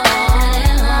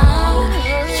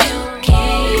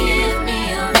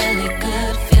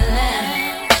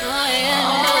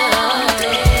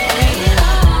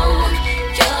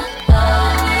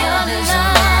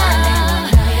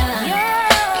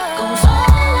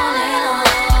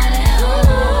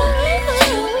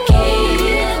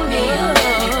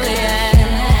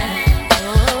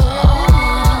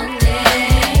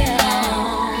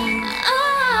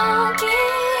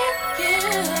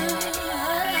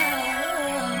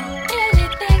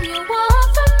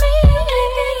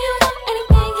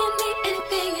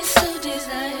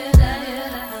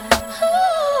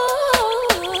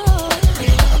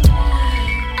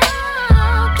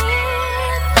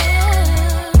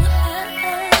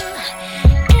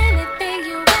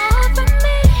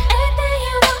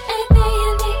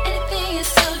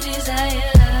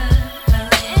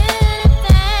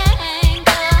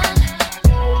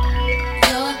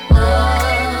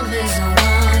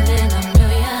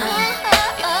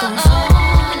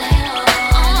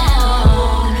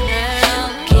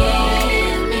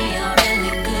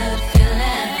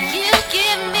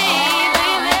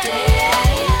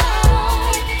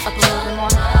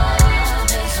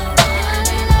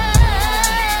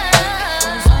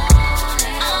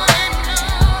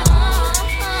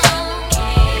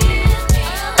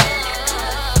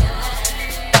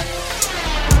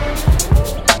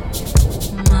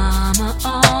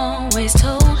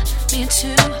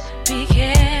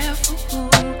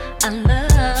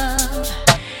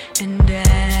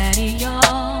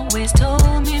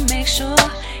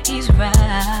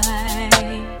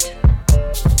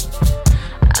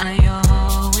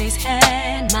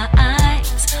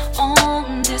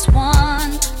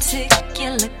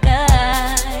particular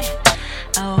guy.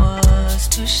 I was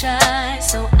too shy,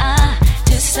 so I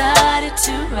decided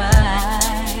to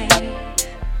write.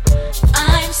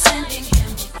 I'm sending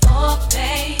him a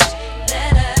 4-page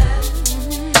letter,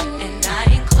 and I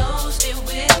enclosed it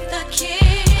with a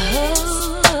kiss.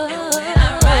 And when I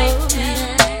write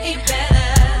him, he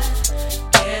better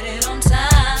get it on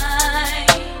time.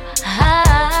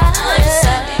 I'm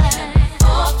sending him a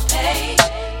 4-page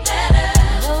letter,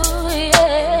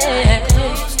 and I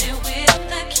enclosed it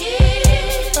with a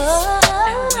kiss.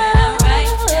 And when I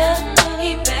write him,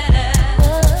 he better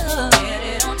get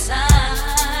it on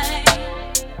time.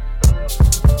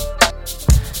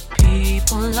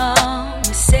 People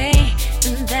always say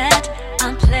that I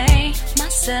play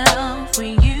myself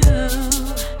with you.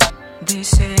 They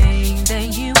say that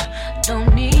you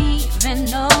don't even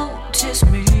notice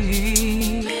me.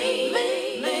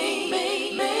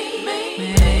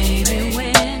 Maybe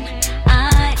when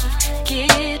I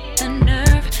get the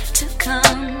nerve to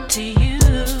come to you,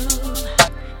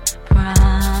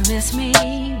 promise me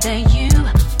that you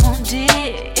won't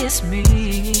diss me.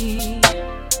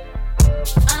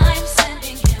 I'm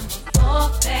sending him a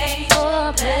 4-page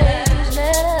letter,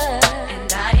 and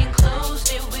I enclosed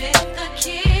it with a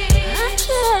kiss.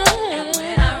 And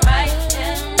when I write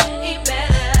him, he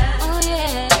better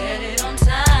get it on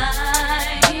time.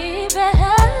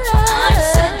 I'm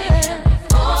sending him a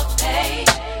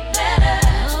 4-page letter,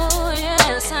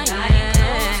 and I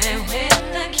enclosed it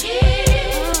with a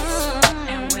kiss.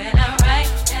 And when I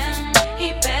write him, he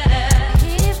better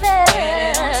get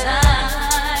it on time.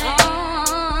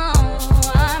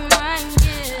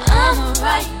 I'ma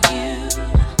write you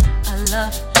a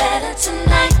love letter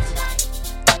tonight.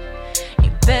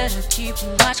 You better keep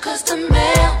watch, 'cause the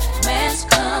mailman's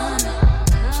coming.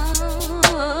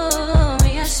 Oh,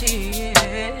 yes he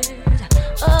is.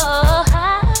 Oh,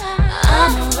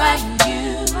 I'ma write you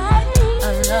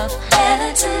a love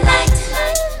letter tonight.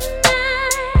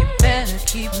 You better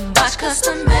keep watch, 'cause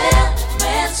the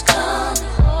mailman's coming.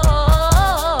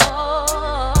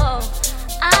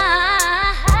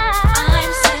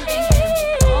 I'm sending him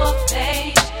a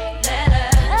 4-page letter,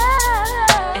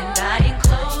 and I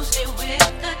enclosed it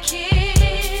with a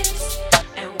kiss.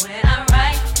 And when I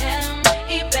write him,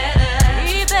 he better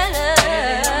get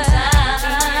it on time.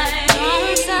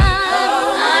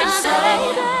 I'm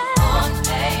sending him a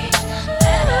 4-page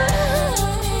letter,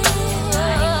 and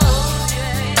I enclosed it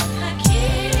with a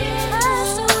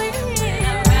kiss. And when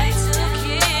I write to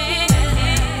get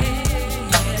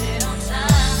it on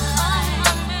time.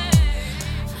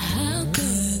 How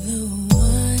could the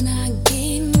one I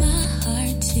gave my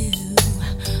heart to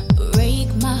break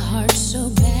my heart so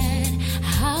bad?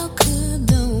 How could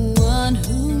the one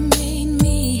who made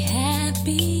me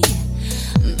happy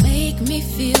make me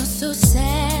feel so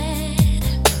sad?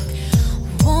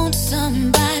 Won't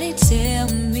somebody tell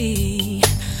me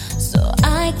so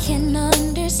I can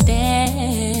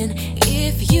understand?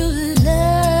 If you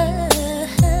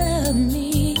love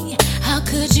me, how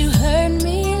could you hurt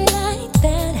me like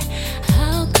that?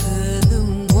 How could the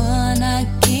one I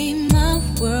gave my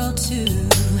world to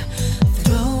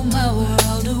throw my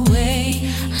world away?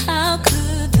 How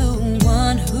could the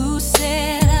one who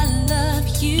said I love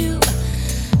you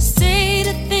say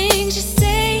the things you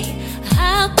say?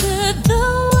 How could the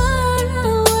one I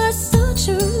was so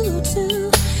true to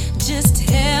just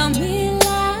tell me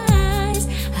lies?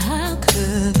 How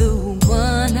could the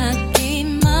one I gave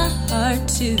my heart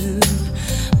to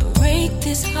break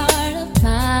this heart of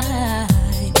mine?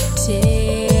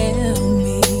 Tell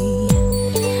me,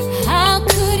 how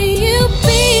could you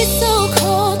be so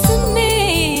cold to me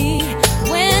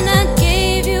when I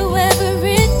gave you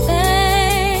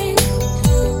everything?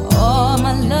 All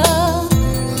my love,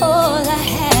 all I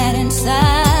had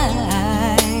inside.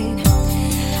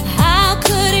 How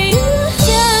could you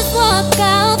just walk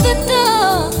out the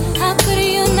door? How could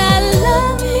you not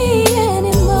love me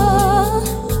anymore?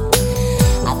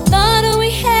 I thought we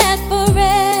had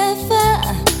forever.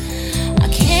 I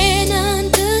can't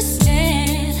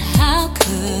understand. How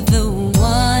could the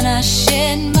one I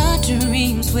shared my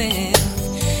dreams with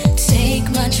take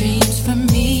my dreams from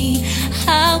me?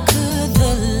 How could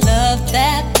the love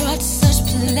that brought such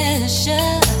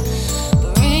pleasure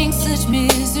bring such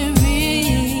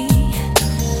misery?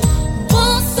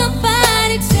 Won't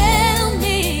somebody tell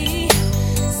me?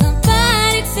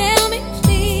 Somebody tell me,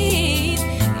 please,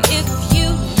 if you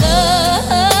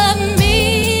love me.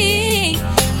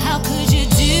 How could you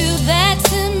do that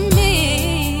to me?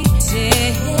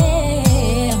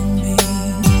 Tell me.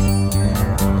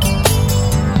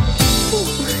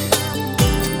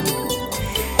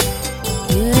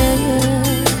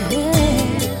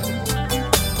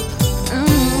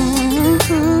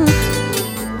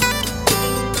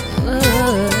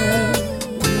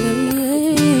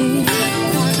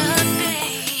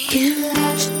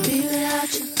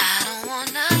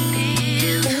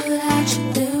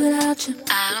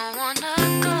 don't wanna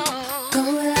go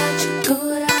without you, go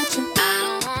without you. I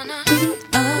don't wanna be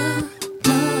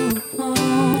alone.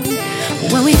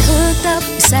 When we hooked up,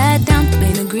 we sat down,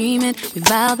 made an agreement. We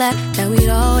vowed that we'd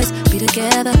always be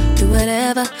together, do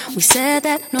whatever. We said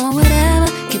that no one would ever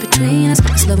get between us.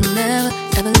 This love will never,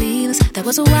 ever leave us. That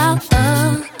was a while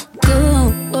ago.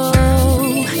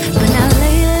 But now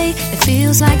lately, it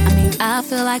feels like, I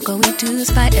feel like all we do is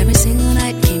fight every single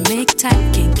night. Can't make it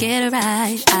tight, can't get it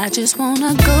right. I just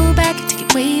wanna go back, take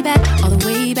it way back, all the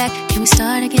way back. Can we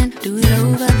start again, do it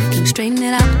over? Can we straighten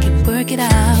it out, can we work it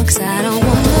out? Cause I don't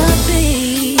wanna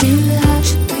be without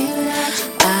you, be without you.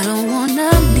 I don't wanna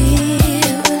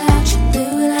live without you,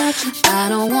 live without you. I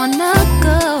don't wanna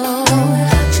go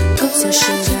without you, go so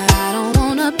sugar, I don't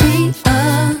wanna be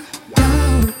alone.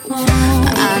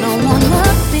 I don't wanna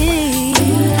be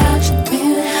without you, be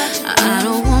without you. I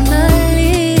don't wanna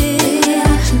live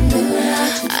without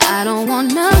you, I don't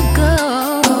wanna go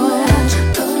without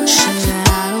you, sugar,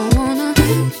 I don't wanna be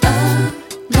alone.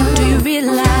 Do you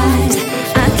realize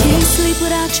I can't sleep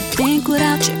without you, think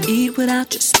without you, eat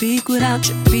without you, speak without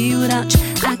you, be without you.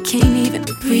 I can't even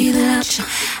breathe without you.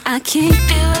 I can't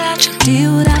feel without you,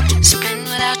 deal without you, spin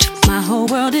without you. My whole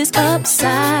world is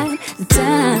upside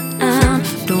down.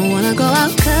 Don't wanna go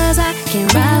out cause I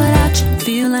can't ride without you.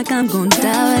 Feel like I'm gonna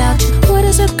die without you. What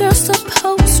is a girl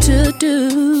supposed to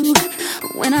do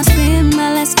when I spend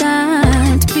my last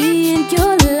time to be in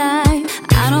your life?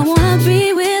 I don't wanna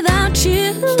be without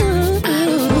you.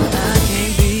 I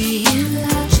can't be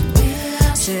without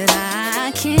you. Said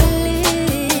I can't live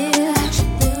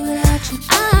without you.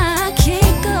 I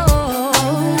can't go.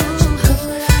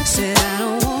 Said I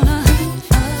don't wanna.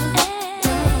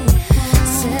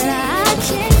 Said I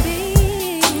can't be.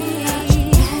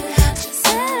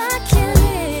 Said I can't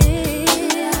live.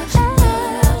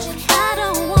 I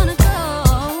don't wanna go.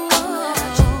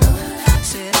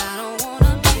 Said I don't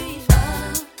wanna be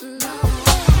alone.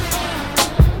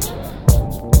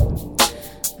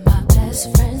 My best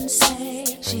friend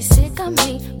say she's sick of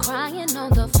me crying on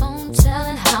the phone,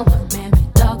 telling how her man be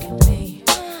dogging me.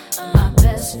 My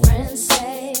best friend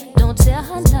say don't tell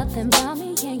her nothing about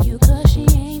me and you, cause she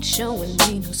ain't showing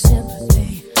me no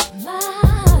sympathy.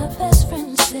 My best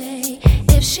friend say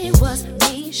if she was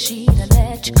me, she'd have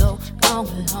let you go long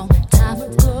time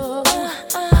ago.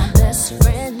 My best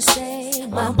friend say,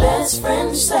 my best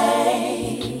friend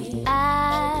say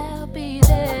I'll be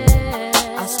there.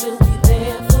 I'll still be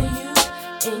there for you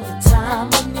in your time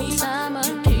of need.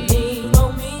 You can lean on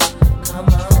me, come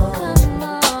on.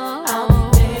 I'll be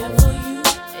there for you.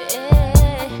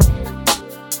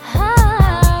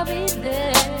 I'll be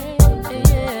there,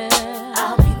 yeah.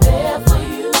 I'll be there for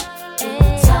you in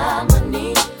your time of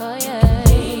need. You can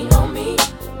lean on me,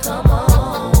 come on.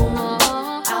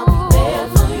 I'll be there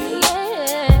for you.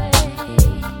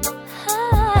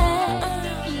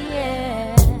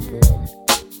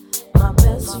 My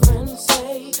best friend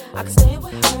say I can stay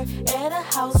with her at a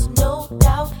house, no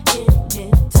doubt,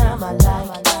 anytime I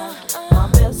like. My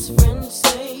best friend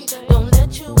say don't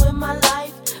let you in my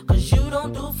life, cause you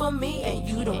don't do for me and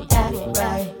you don't act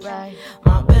right.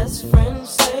 My best friend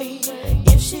say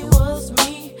if she was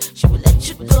me, she would let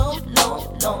you go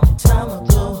long time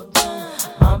ago.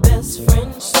 My best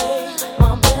friend say,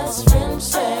 my best friend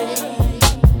say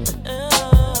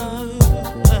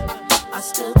I'll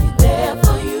still be there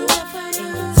for you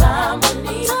in your time of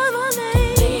need.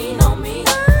 Lean on me,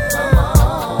 come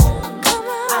on.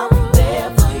 I'll be there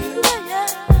for you.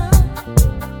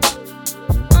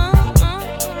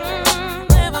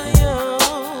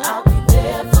 I'll be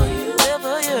there for you.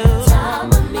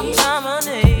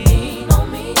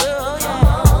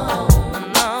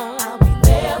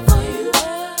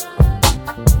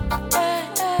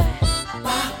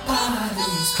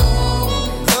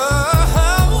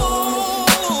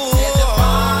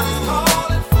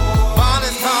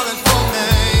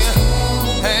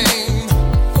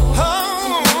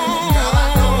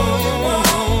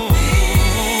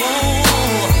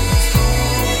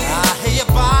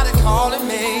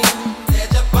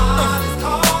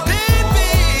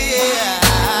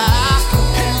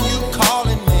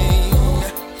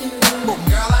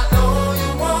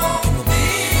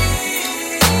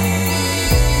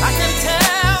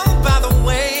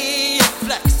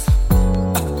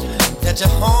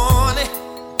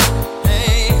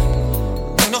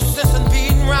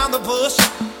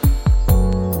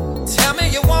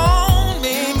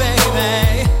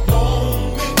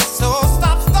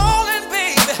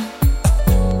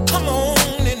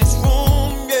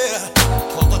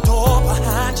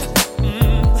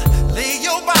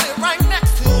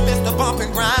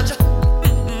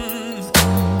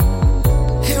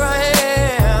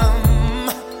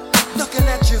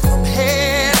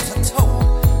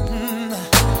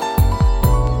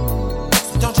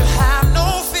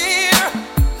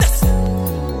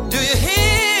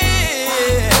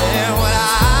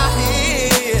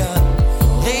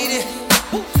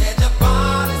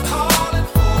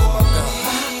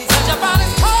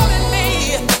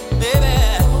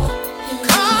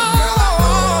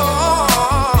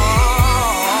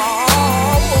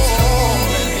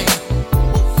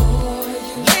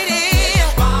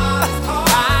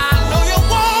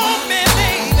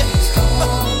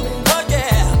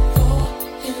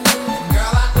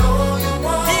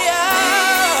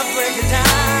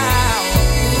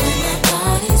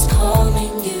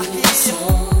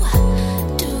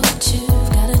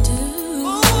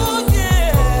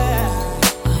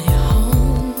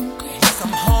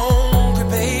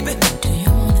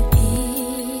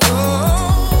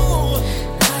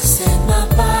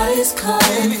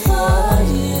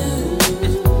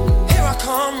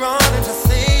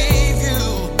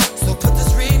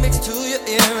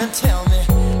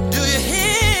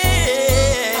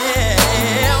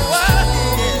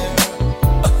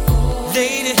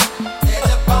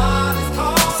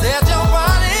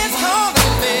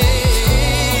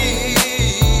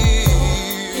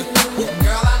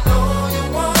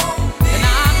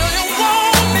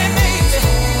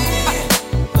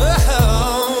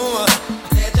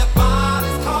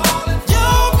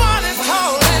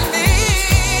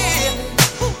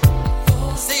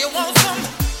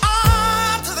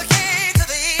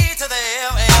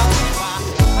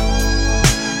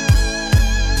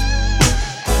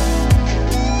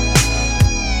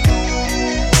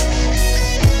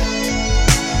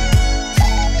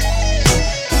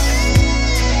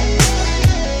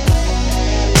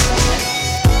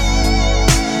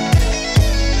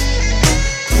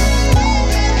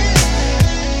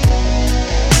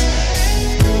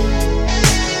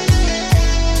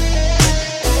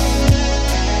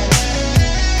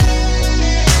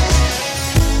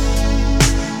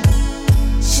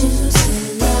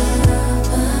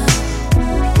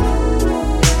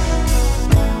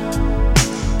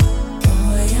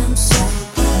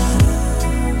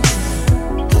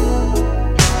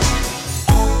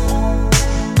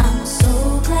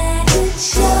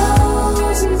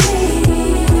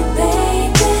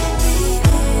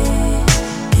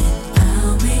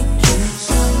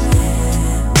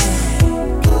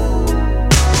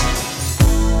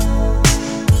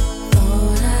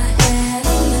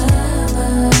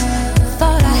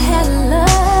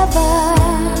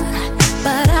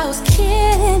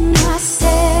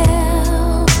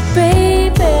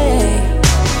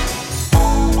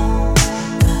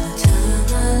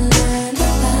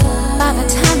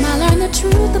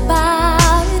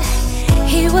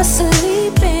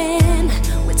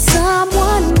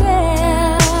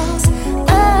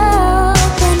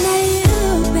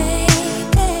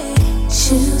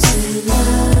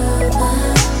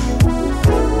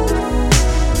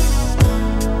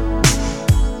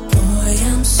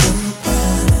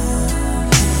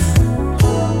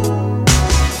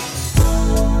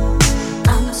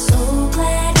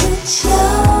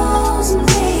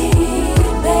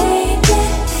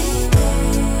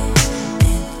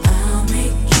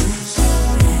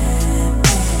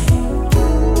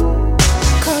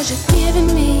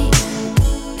 giving me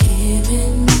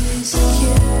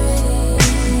security.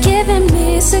 Giving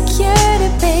me security,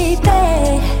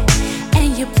 baby.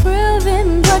 And you're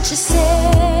proving what you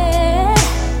said.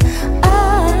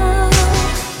 Oh,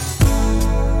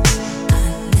 I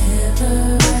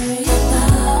never worry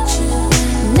about you.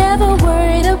 Never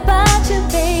worried about you,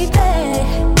 baby.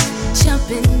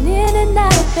 Jumping in and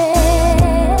out of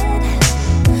bed.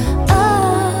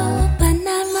 Oh, but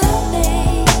not my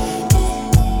baby.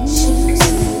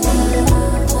 Choosing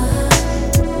love.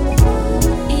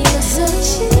 You're so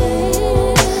choosy.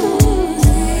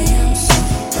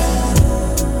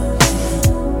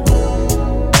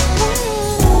 I'm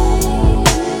so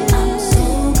I'm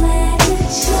so glad you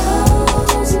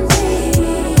chose me,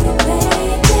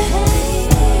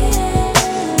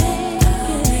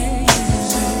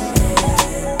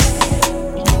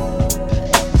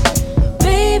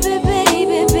 baby,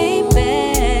 baby,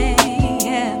 baby.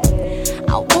 I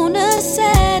wanna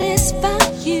satisfy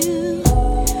you.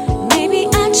 Maybe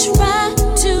I try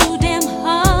too damn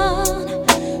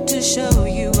hard to show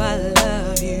you I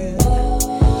love you.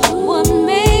 What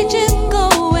made you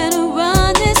go and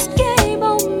run this game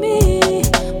on me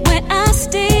when I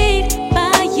stayed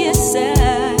by your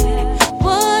side?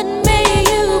 What made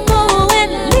you go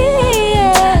and leave?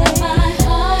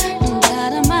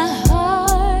 Out of my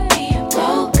heart, being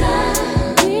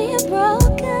broken, being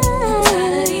broken. I'm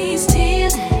tired of these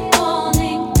tears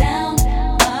falling down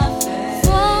my face,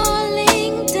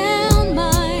 falling down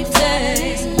my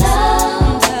face.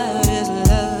 I'm tired of this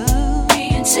love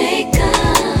being taken.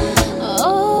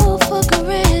 Oh, for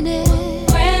granted.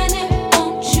 Granted,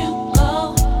 won't you go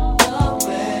your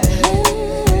way?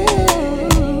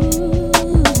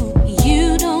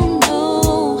 You don't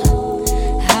know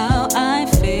how I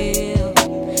feel.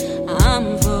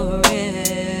 I'm for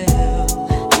real.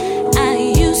 I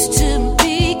used to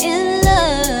be in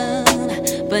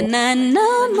love, but not no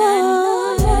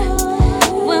more.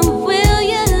 When will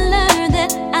you learn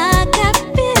that I got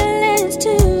feelings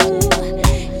too?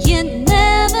 You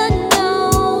never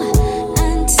know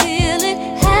until it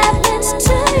happens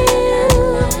to you.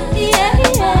 Yeah,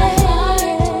 yeah,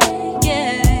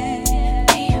 yeah.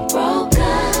 Being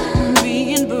broken,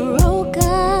 being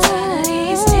broken.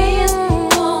 These tears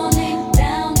falling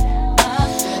down my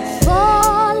face,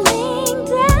 falling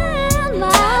down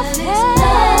my face.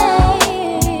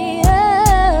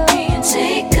 Being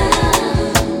taken.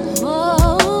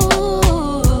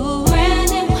 Oh,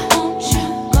 granted, won't you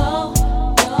go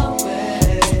your way?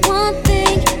 One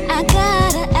thing I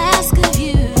gotta ask of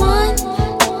you. One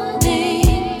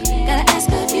thing gotta ask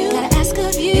of you. Gotta ask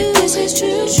of you. If this is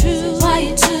true, why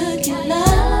you took your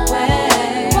love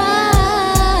away?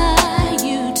 Why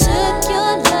you took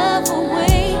your love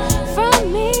away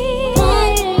from me?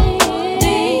 One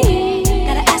thing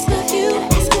gotta ask of you.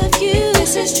 Gotta ask of you. If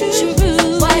this is true,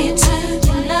 why you took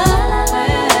your love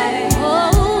away? Oh,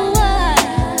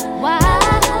 why?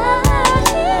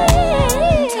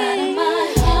 Inside of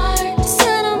my heart,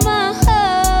 inside of my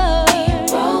heart,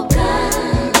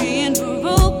 being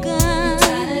broken.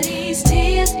 Tired of these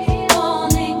tears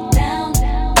falling down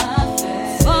my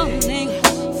face, falling.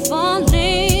 Oh,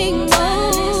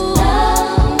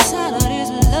 inside of this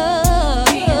love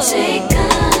being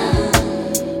taken.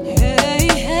 Hey,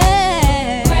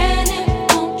 hey. Granted,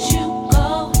 won't you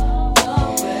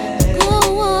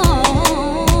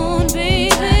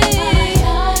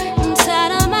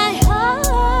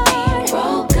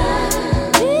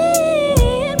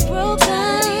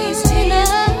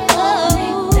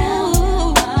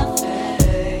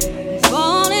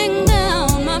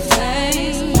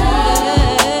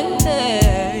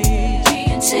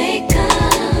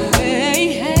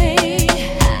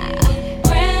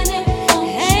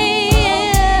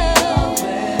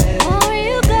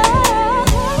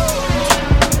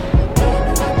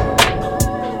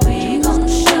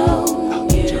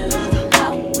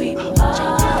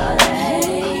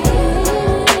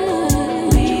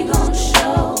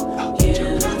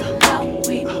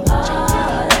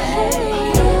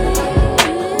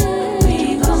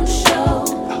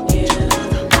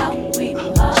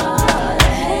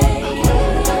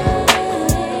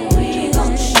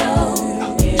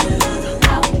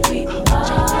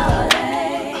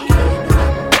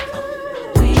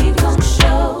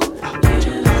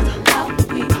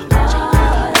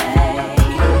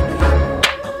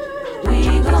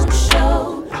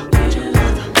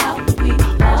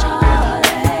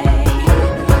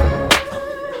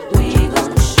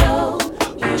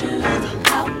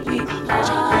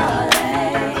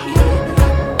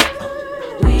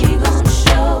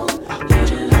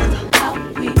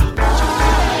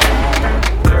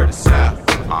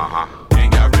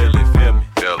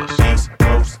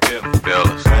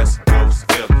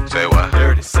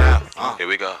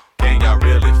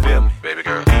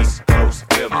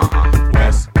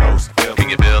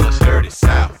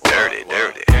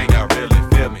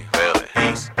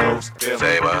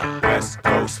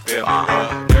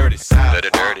feel me? Dirty South, dirty,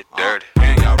 dirty, dirty.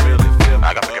 Can y'all really feel me?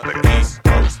 I got to East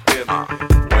Coast feel me,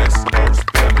 West Coast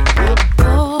feel me.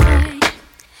 Boy,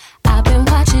 I've been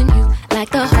watching you like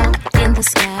the hawk in the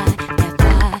sky. That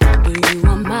fly, but you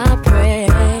are my prey.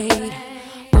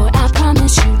 Boy, I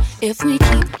promise you, if we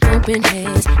keep bumping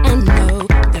heads, I know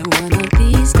that one of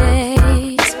these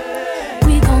days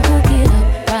we gon' hook it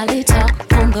up, probably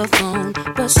talk on the phone.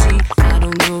 But see, I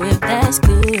don't know if that's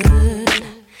good.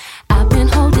 I've been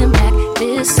holding back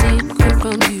this secret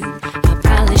from you. I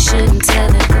probably shouldn't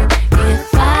tell it. If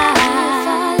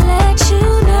I let you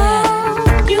know,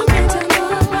 you can tell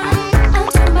nobody. I'm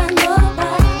talking about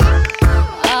nobody.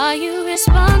 Are you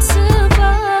responsible?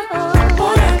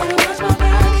 Boy, I gotta watch my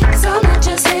back, 'cause I'm not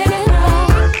just hitting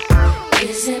back.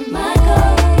 Is it my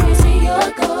goal? Is it your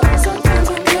goal? Sometimes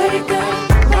I'm pretty good.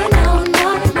 Right now I'm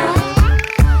not enough.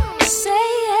 Say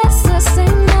yes or say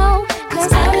no,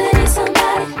 'cause I really need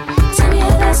somebody. Tell me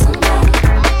if that's somebody.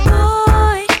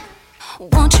 Boy,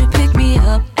 won't you pick me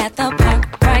up at the park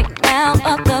right now?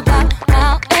 Up the block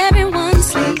while everyone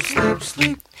sleeps.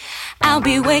 I'll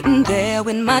be waiting there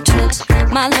with my trips,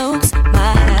 my looks,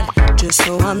 my hat, just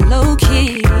so I'm low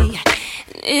key.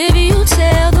 If you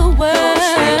tell the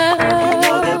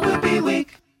world, we'll be weak.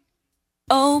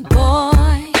 Oh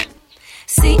boy,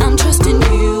 see I'm trusting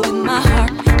you with my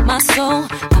heart, my soul.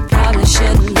 I probably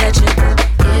shouldn't let you go.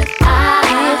 If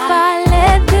I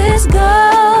let this go,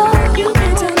 you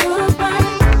can tell nobody.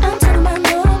 I'm talking about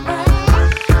nobody.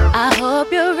 I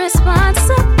hope you're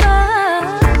responsible.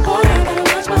 Boy, I gotta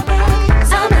watch my back,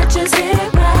 'cause I'm not just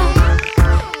hitting back.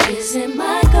 Is it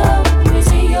my goal? Is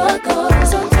it your goal?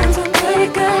 Sometimes I'm pretty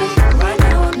good. Right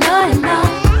now I'm not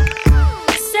enough.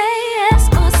 Say yes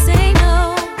or say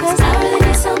no, 'cause I really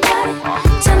need somebody.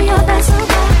 Tell me how that's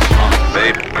somebody.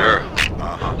 Baby girl,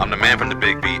 I'm the man from the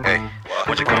big BA.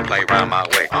 Won't you come play round my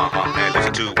way? And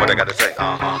listen to what I gotta say.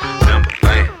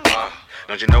 Timberland,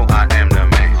 don't you know I am the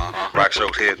man? Rock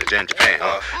shows here in Japan.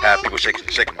 Have people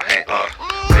shaking my hand.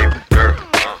 Baby girl,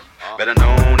 better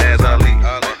known as Ali.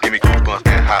 Give me goosebumps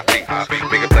and hot feet.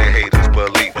 Make it play, haters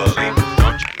believe.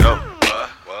 Don't you know?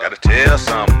 Gotta tell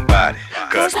somebody.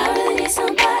 'Cause I really need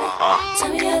somebody. Tell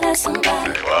me how that's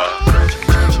somebody.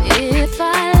 If I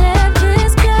let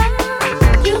this go,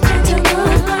 you can tell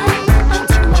nobody. I'm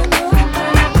talking about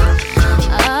nobody.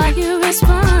 Are you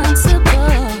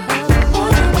responsible? Boy,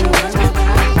 I gotta watch my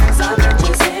back, 'cause I'm not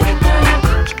just hitting back.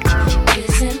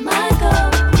 Is it my goal?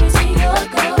 Is it your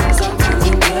goal? Sometimes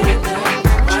I'm pretty good.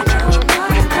 Right now I'm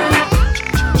not enough.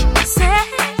 Say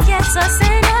yes or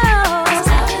say no, 'cause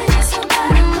I really need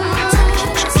somebody. Tell me how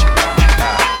that's somebody.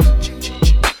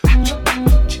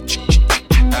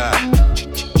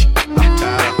 I'm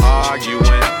tired of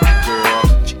arguing, girl.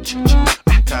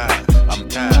 I'm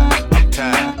tired. I'm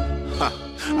tired. Huh.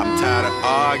 I'm tired of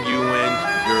arguing,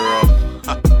 girl.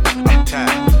 Huh. I'm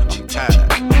tired.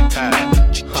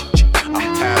 Huh. I'm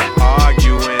tired of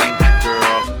arguing,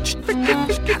 girl.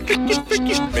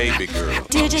 Baby girl.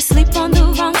 Did you sleep on the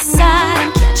wrong side?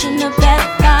 I'm catching a bad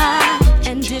vibe,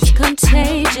 and it's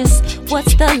contagious.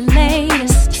 What's the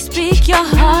latest? Speak your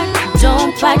heart,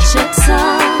 don't bite your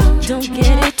tongue. Don't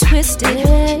get it twisted,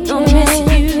 don't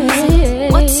misuse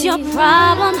it. What's your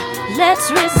problem? Let's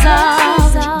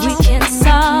resolve. We can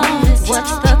solve it.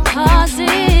 What's the cause?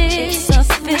 It's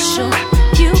official.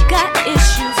 You got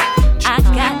issues, I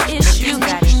got issues,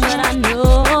 but I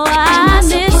know I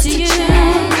miss you.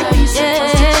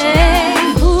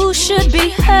 Yeah. Who should be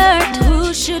hurt?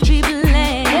 Who should be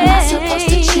blamed? Am I supposed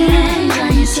to change?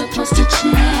 Are you supposed to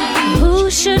change? Who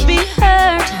should be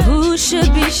hurt? Who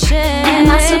should be shamed? Am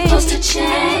I supposed to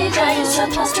change? Are you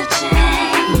supposed to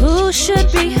change? Who should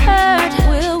be hurt?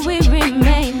 Will we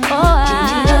remain? Oh, we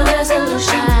need a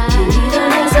resolution. We need a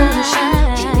resolution.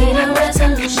 We need a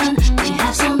resolution. We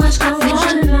have so much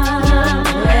confusion.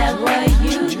 Where were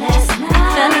you last night? I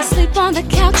fell asleep on the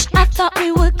couch. I thought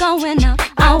we were going out.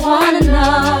 I wanna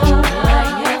know where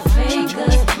your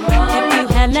fingers broke. If you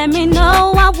had let me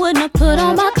know, I wouldn't have put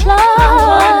on my clothes.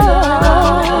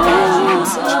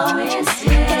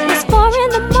 It's 4 in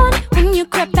the morning when you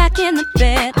crept back in the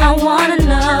bed. I wanna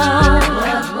know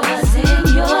what was in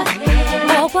your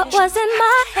head. Or what was in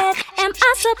my head. Am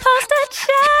I supposed to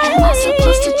change? Am I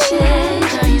supposed to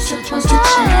change? Are you supposed to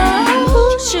change? Who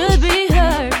should be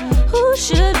hurt? Who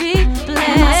should be blamed?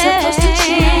 Am I supposed to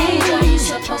change? Are you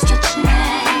supposed to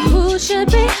change? Who should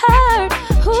be hurt?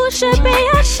 Who should be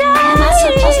ashamed? Am I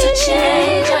supposed to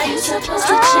change? Are you supposed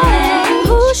to change?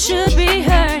 Who should be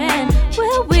hurt and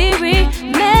will we remain?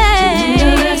 We need a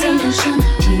resolution.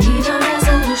 We need a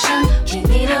resolution. We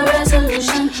need a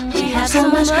resolution. We have so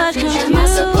much confusion. Am I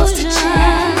supposed to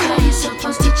change? Are you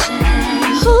supposed to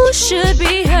change? Who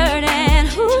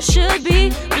should be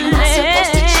blamed?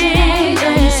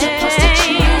 Are you supposed to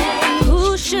change?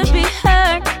 Who should be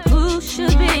hurt? Who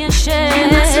should be ashamed?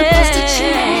 Am I supposed to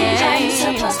change? Are you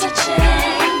supposed to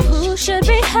change? Who should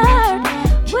be hurt?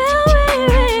 Will we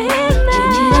remain? We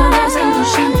need a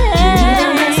resolution. We need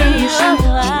a resolution. We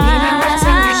need a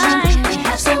resolution. We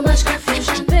have so much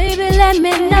confusion. Baby, let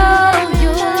me know.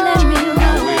 You let me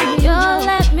know. You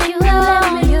let me know.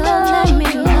 You let me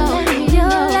know. You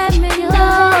let me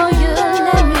know. You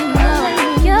let me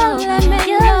know.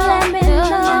 You let me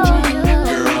know.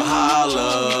 Girl,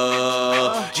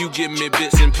 holla. You give me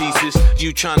bits and pieces.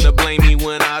 You tryna blame me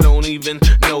when I don't even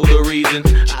know the reason.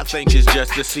 I think it's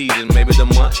just the season. Maybe the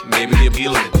month, maybe the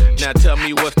feeling. Now tell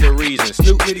me what's the reason.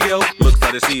 Snoop video looks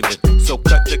like it's even. So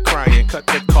cut the crying, cut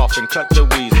the coughing, cut the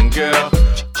wheezing, girl.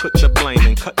 Quit the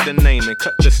blaming, cut the naming,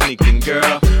 cut the sneaking,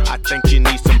 girl. I think you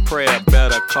need some prayer,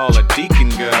 better call a deacon,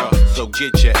 girl. So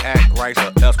get your act right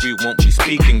or else we won't be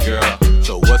speaking, girl.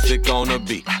 So what's it gonna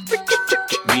be?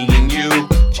 Me and you?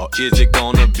 Or is it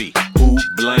gonna be who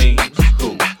blames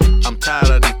who? I'm tired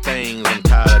of these things, I'm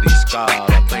tired of these scars.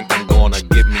 I think I'm gonna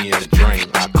give me a drink.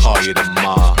 I'll call you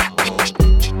tomorrow.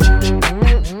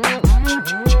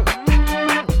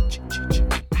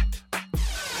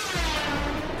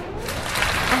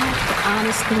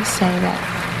 Honestly say that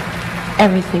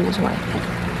everything is worth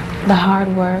it. The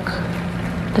hard work,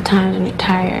 the times when you're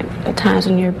tired, the times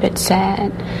when you're a bit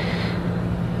sad,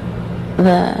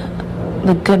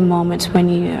 the good moments when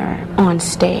you're on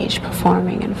stage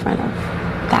performing in front of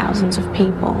thousands of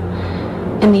people.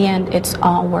 In the end, it's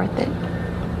all worth it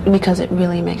because it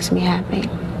really makes me happy.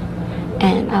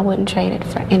 And I wouldn't trade it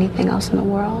for anything else in the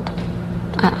world.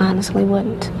 I honestly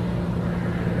wouldn't.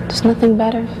 There's nothing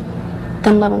better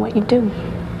than loving what you do.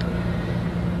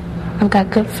 I've got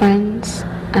good friends,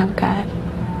 I've got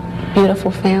beautiful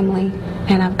family,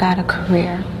 and I've got a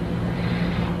career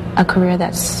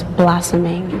that's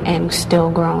blossoming and still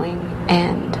growing,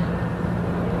 and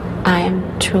I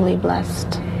am truly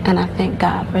blessed, and I thank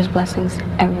God for his blessings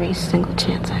every single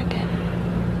chance I get.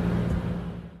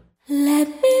 Let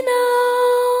me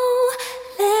know,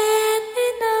 let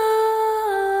me know.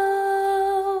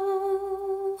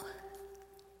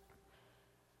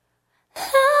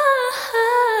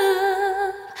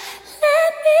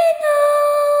 Let me know,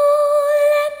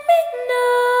 let me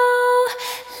know,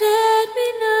 let me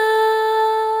know.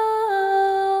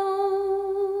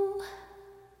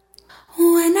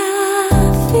 When I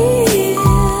feel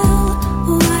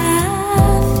what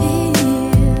I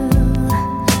feel,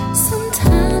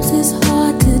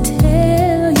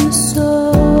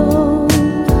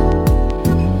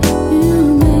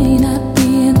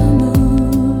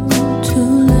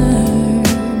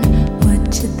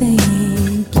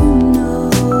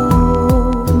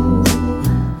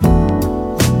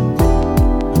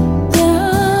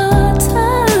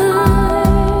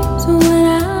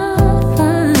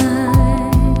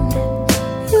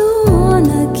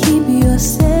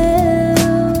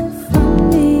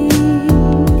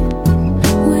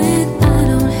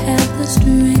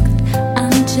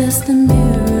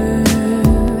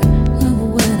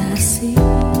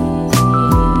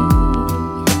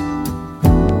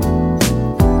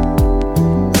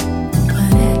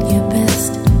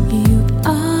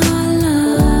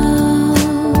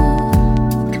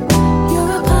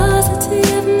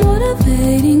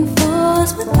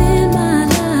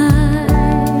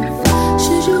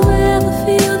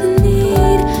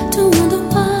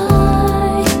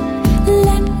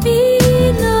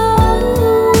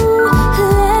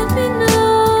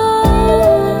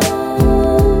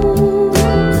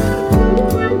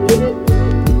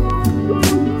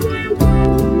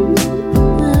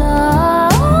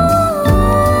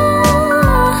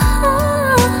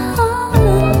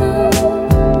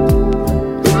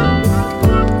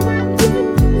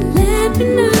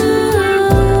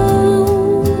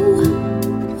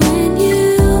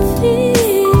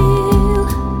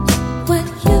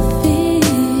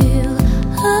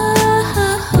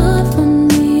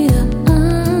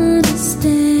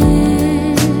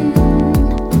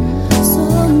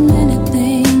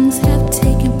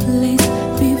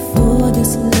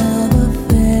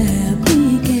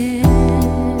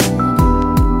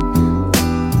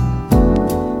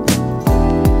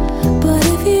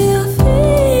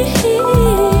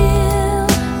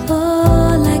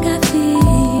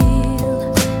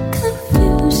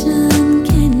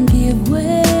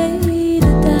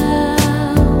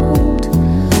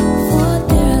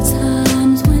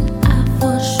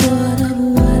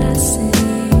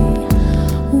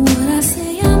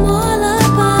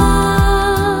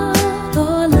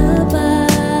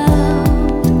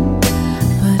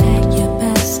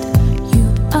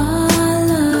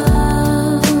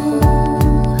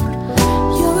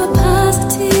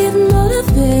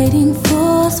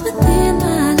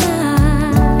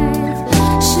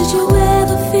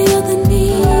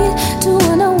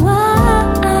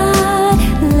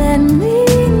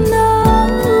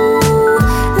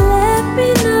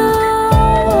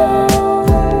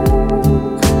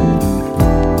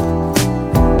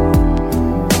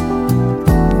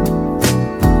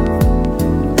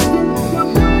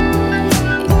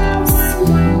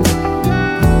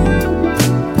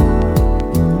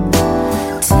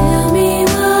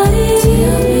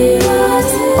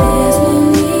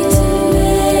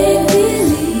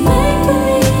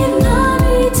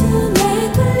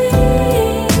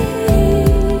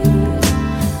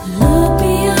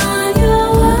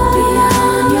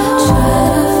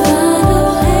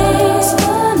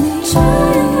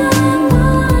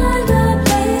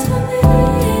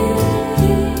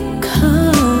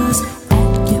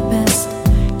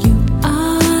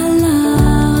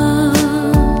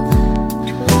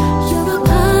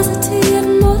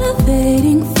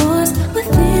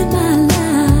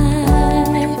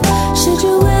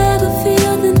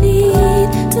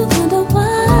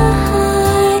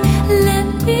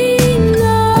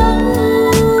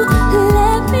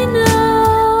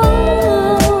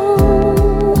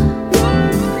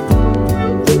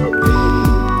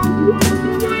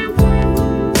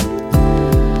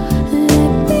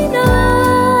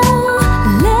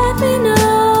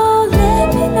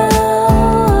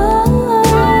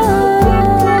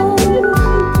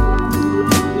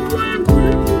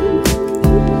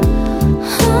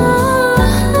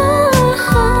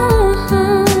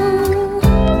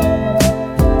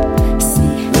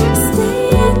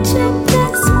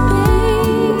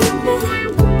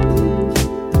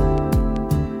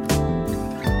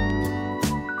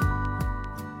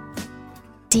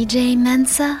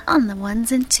 Mensa on the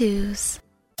ones and twos.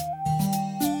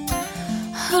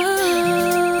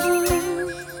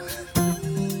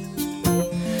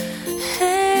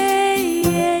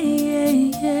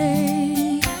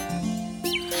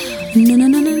 No, no,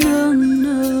 no, no, no,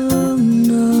 no,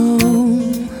 no.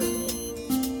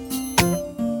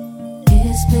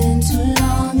 It's been too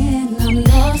long and I'm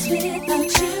lost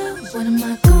without you. What am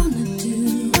I gonna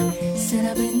do? Said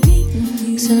I've been needing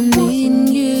you. Said I'm needing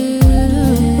you.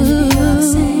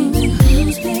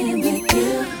 Who's been with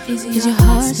you? Is your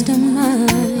heart still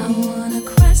mine? I wanna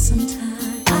cry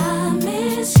sometime. I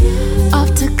miss you.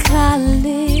 Off to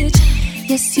college.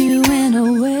 Yes, you went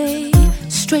away.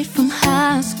 Straight from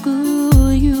high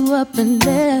school, you up and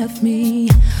left me.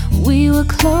 We were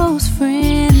close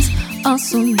friends,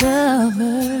 also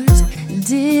lovers.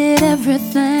 Did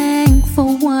everything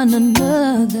for one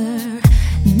another.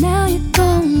 Now you're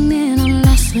gone and I'm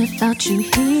lost without you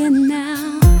here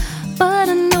now. But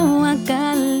I know I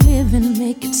gotta live and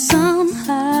make it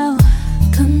somehow.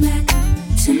 Come back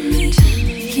to me.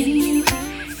 Can you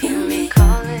feel me?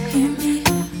 Hear me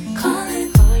calling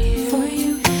for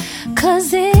you.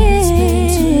 'Cause it's been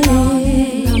too long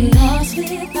and I'm lost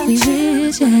without you.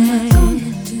 What am I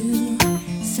gonna do?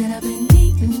 Said I've been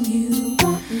needing you.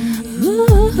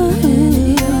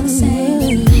 You're the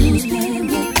same. Who's been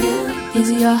with you? Is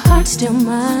your heart still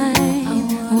mine?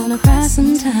 I wanna cry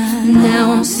sometime. Now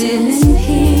I'm sitting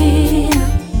here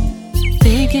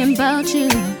thinking about you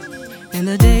and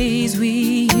the days we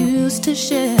used to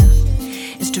share.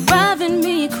 It's driving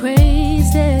me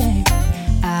crazy.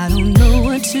 I don't know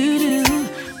what to do.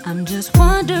 I'm just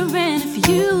wondering if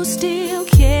you still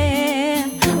care.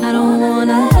 I don't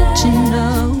wanna let you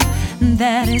know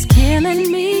that it's killing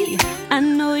me. I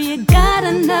know you got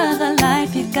another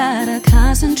life. You gotta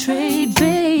concentrate,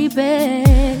 baby.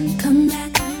 Come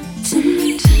back to me. Can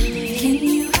you feel me?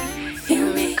 Hear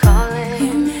me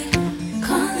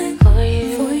calling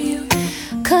for you.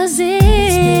 'Cause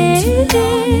it's been too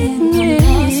long and I'm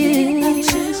lost without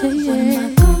you. What am I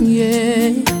gonna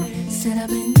do? Said I've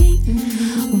been needing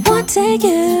you. Want to take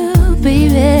you,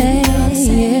 baby.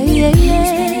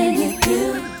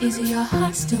 Is your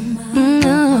heart still mine?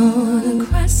 No. I wanna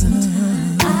cry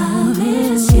sometime. I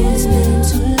miss you. It's been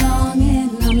too long and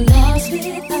I'm lost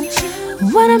without you.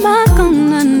 What am I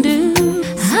gonna do?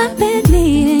 I've been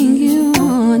needing you,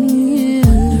 wanting you.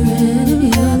 Wondering if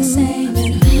you're the same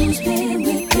and who's been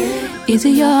with you. Is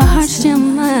your heart still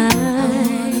mine? I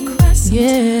wanna cry sometime.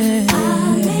 Yeah. I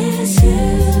miss you.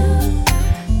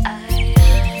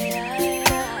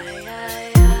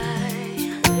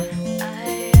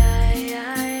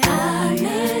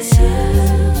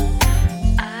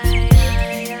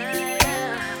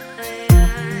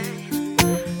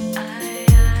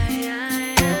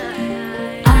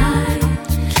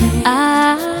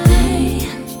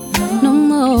 No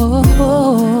more,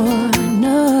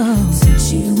 no. Since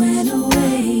you went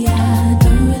away, I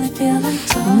don't really feel like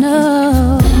talking. No,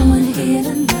 no one here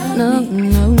to love me.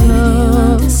 No. You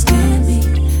understand me?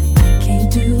 I can't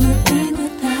do a thing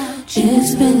without you.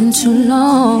 It's been too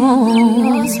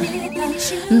long.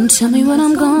 Tell me what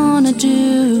I'm gonna do.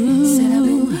 Said I've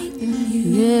been needing you.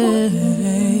 Yeah.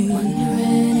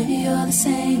 Wondering if you're the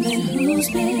same and who's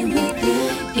been with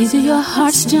you. Is your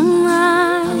heart still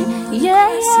mine? Yeah,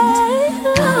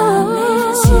 oh,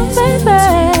 baby.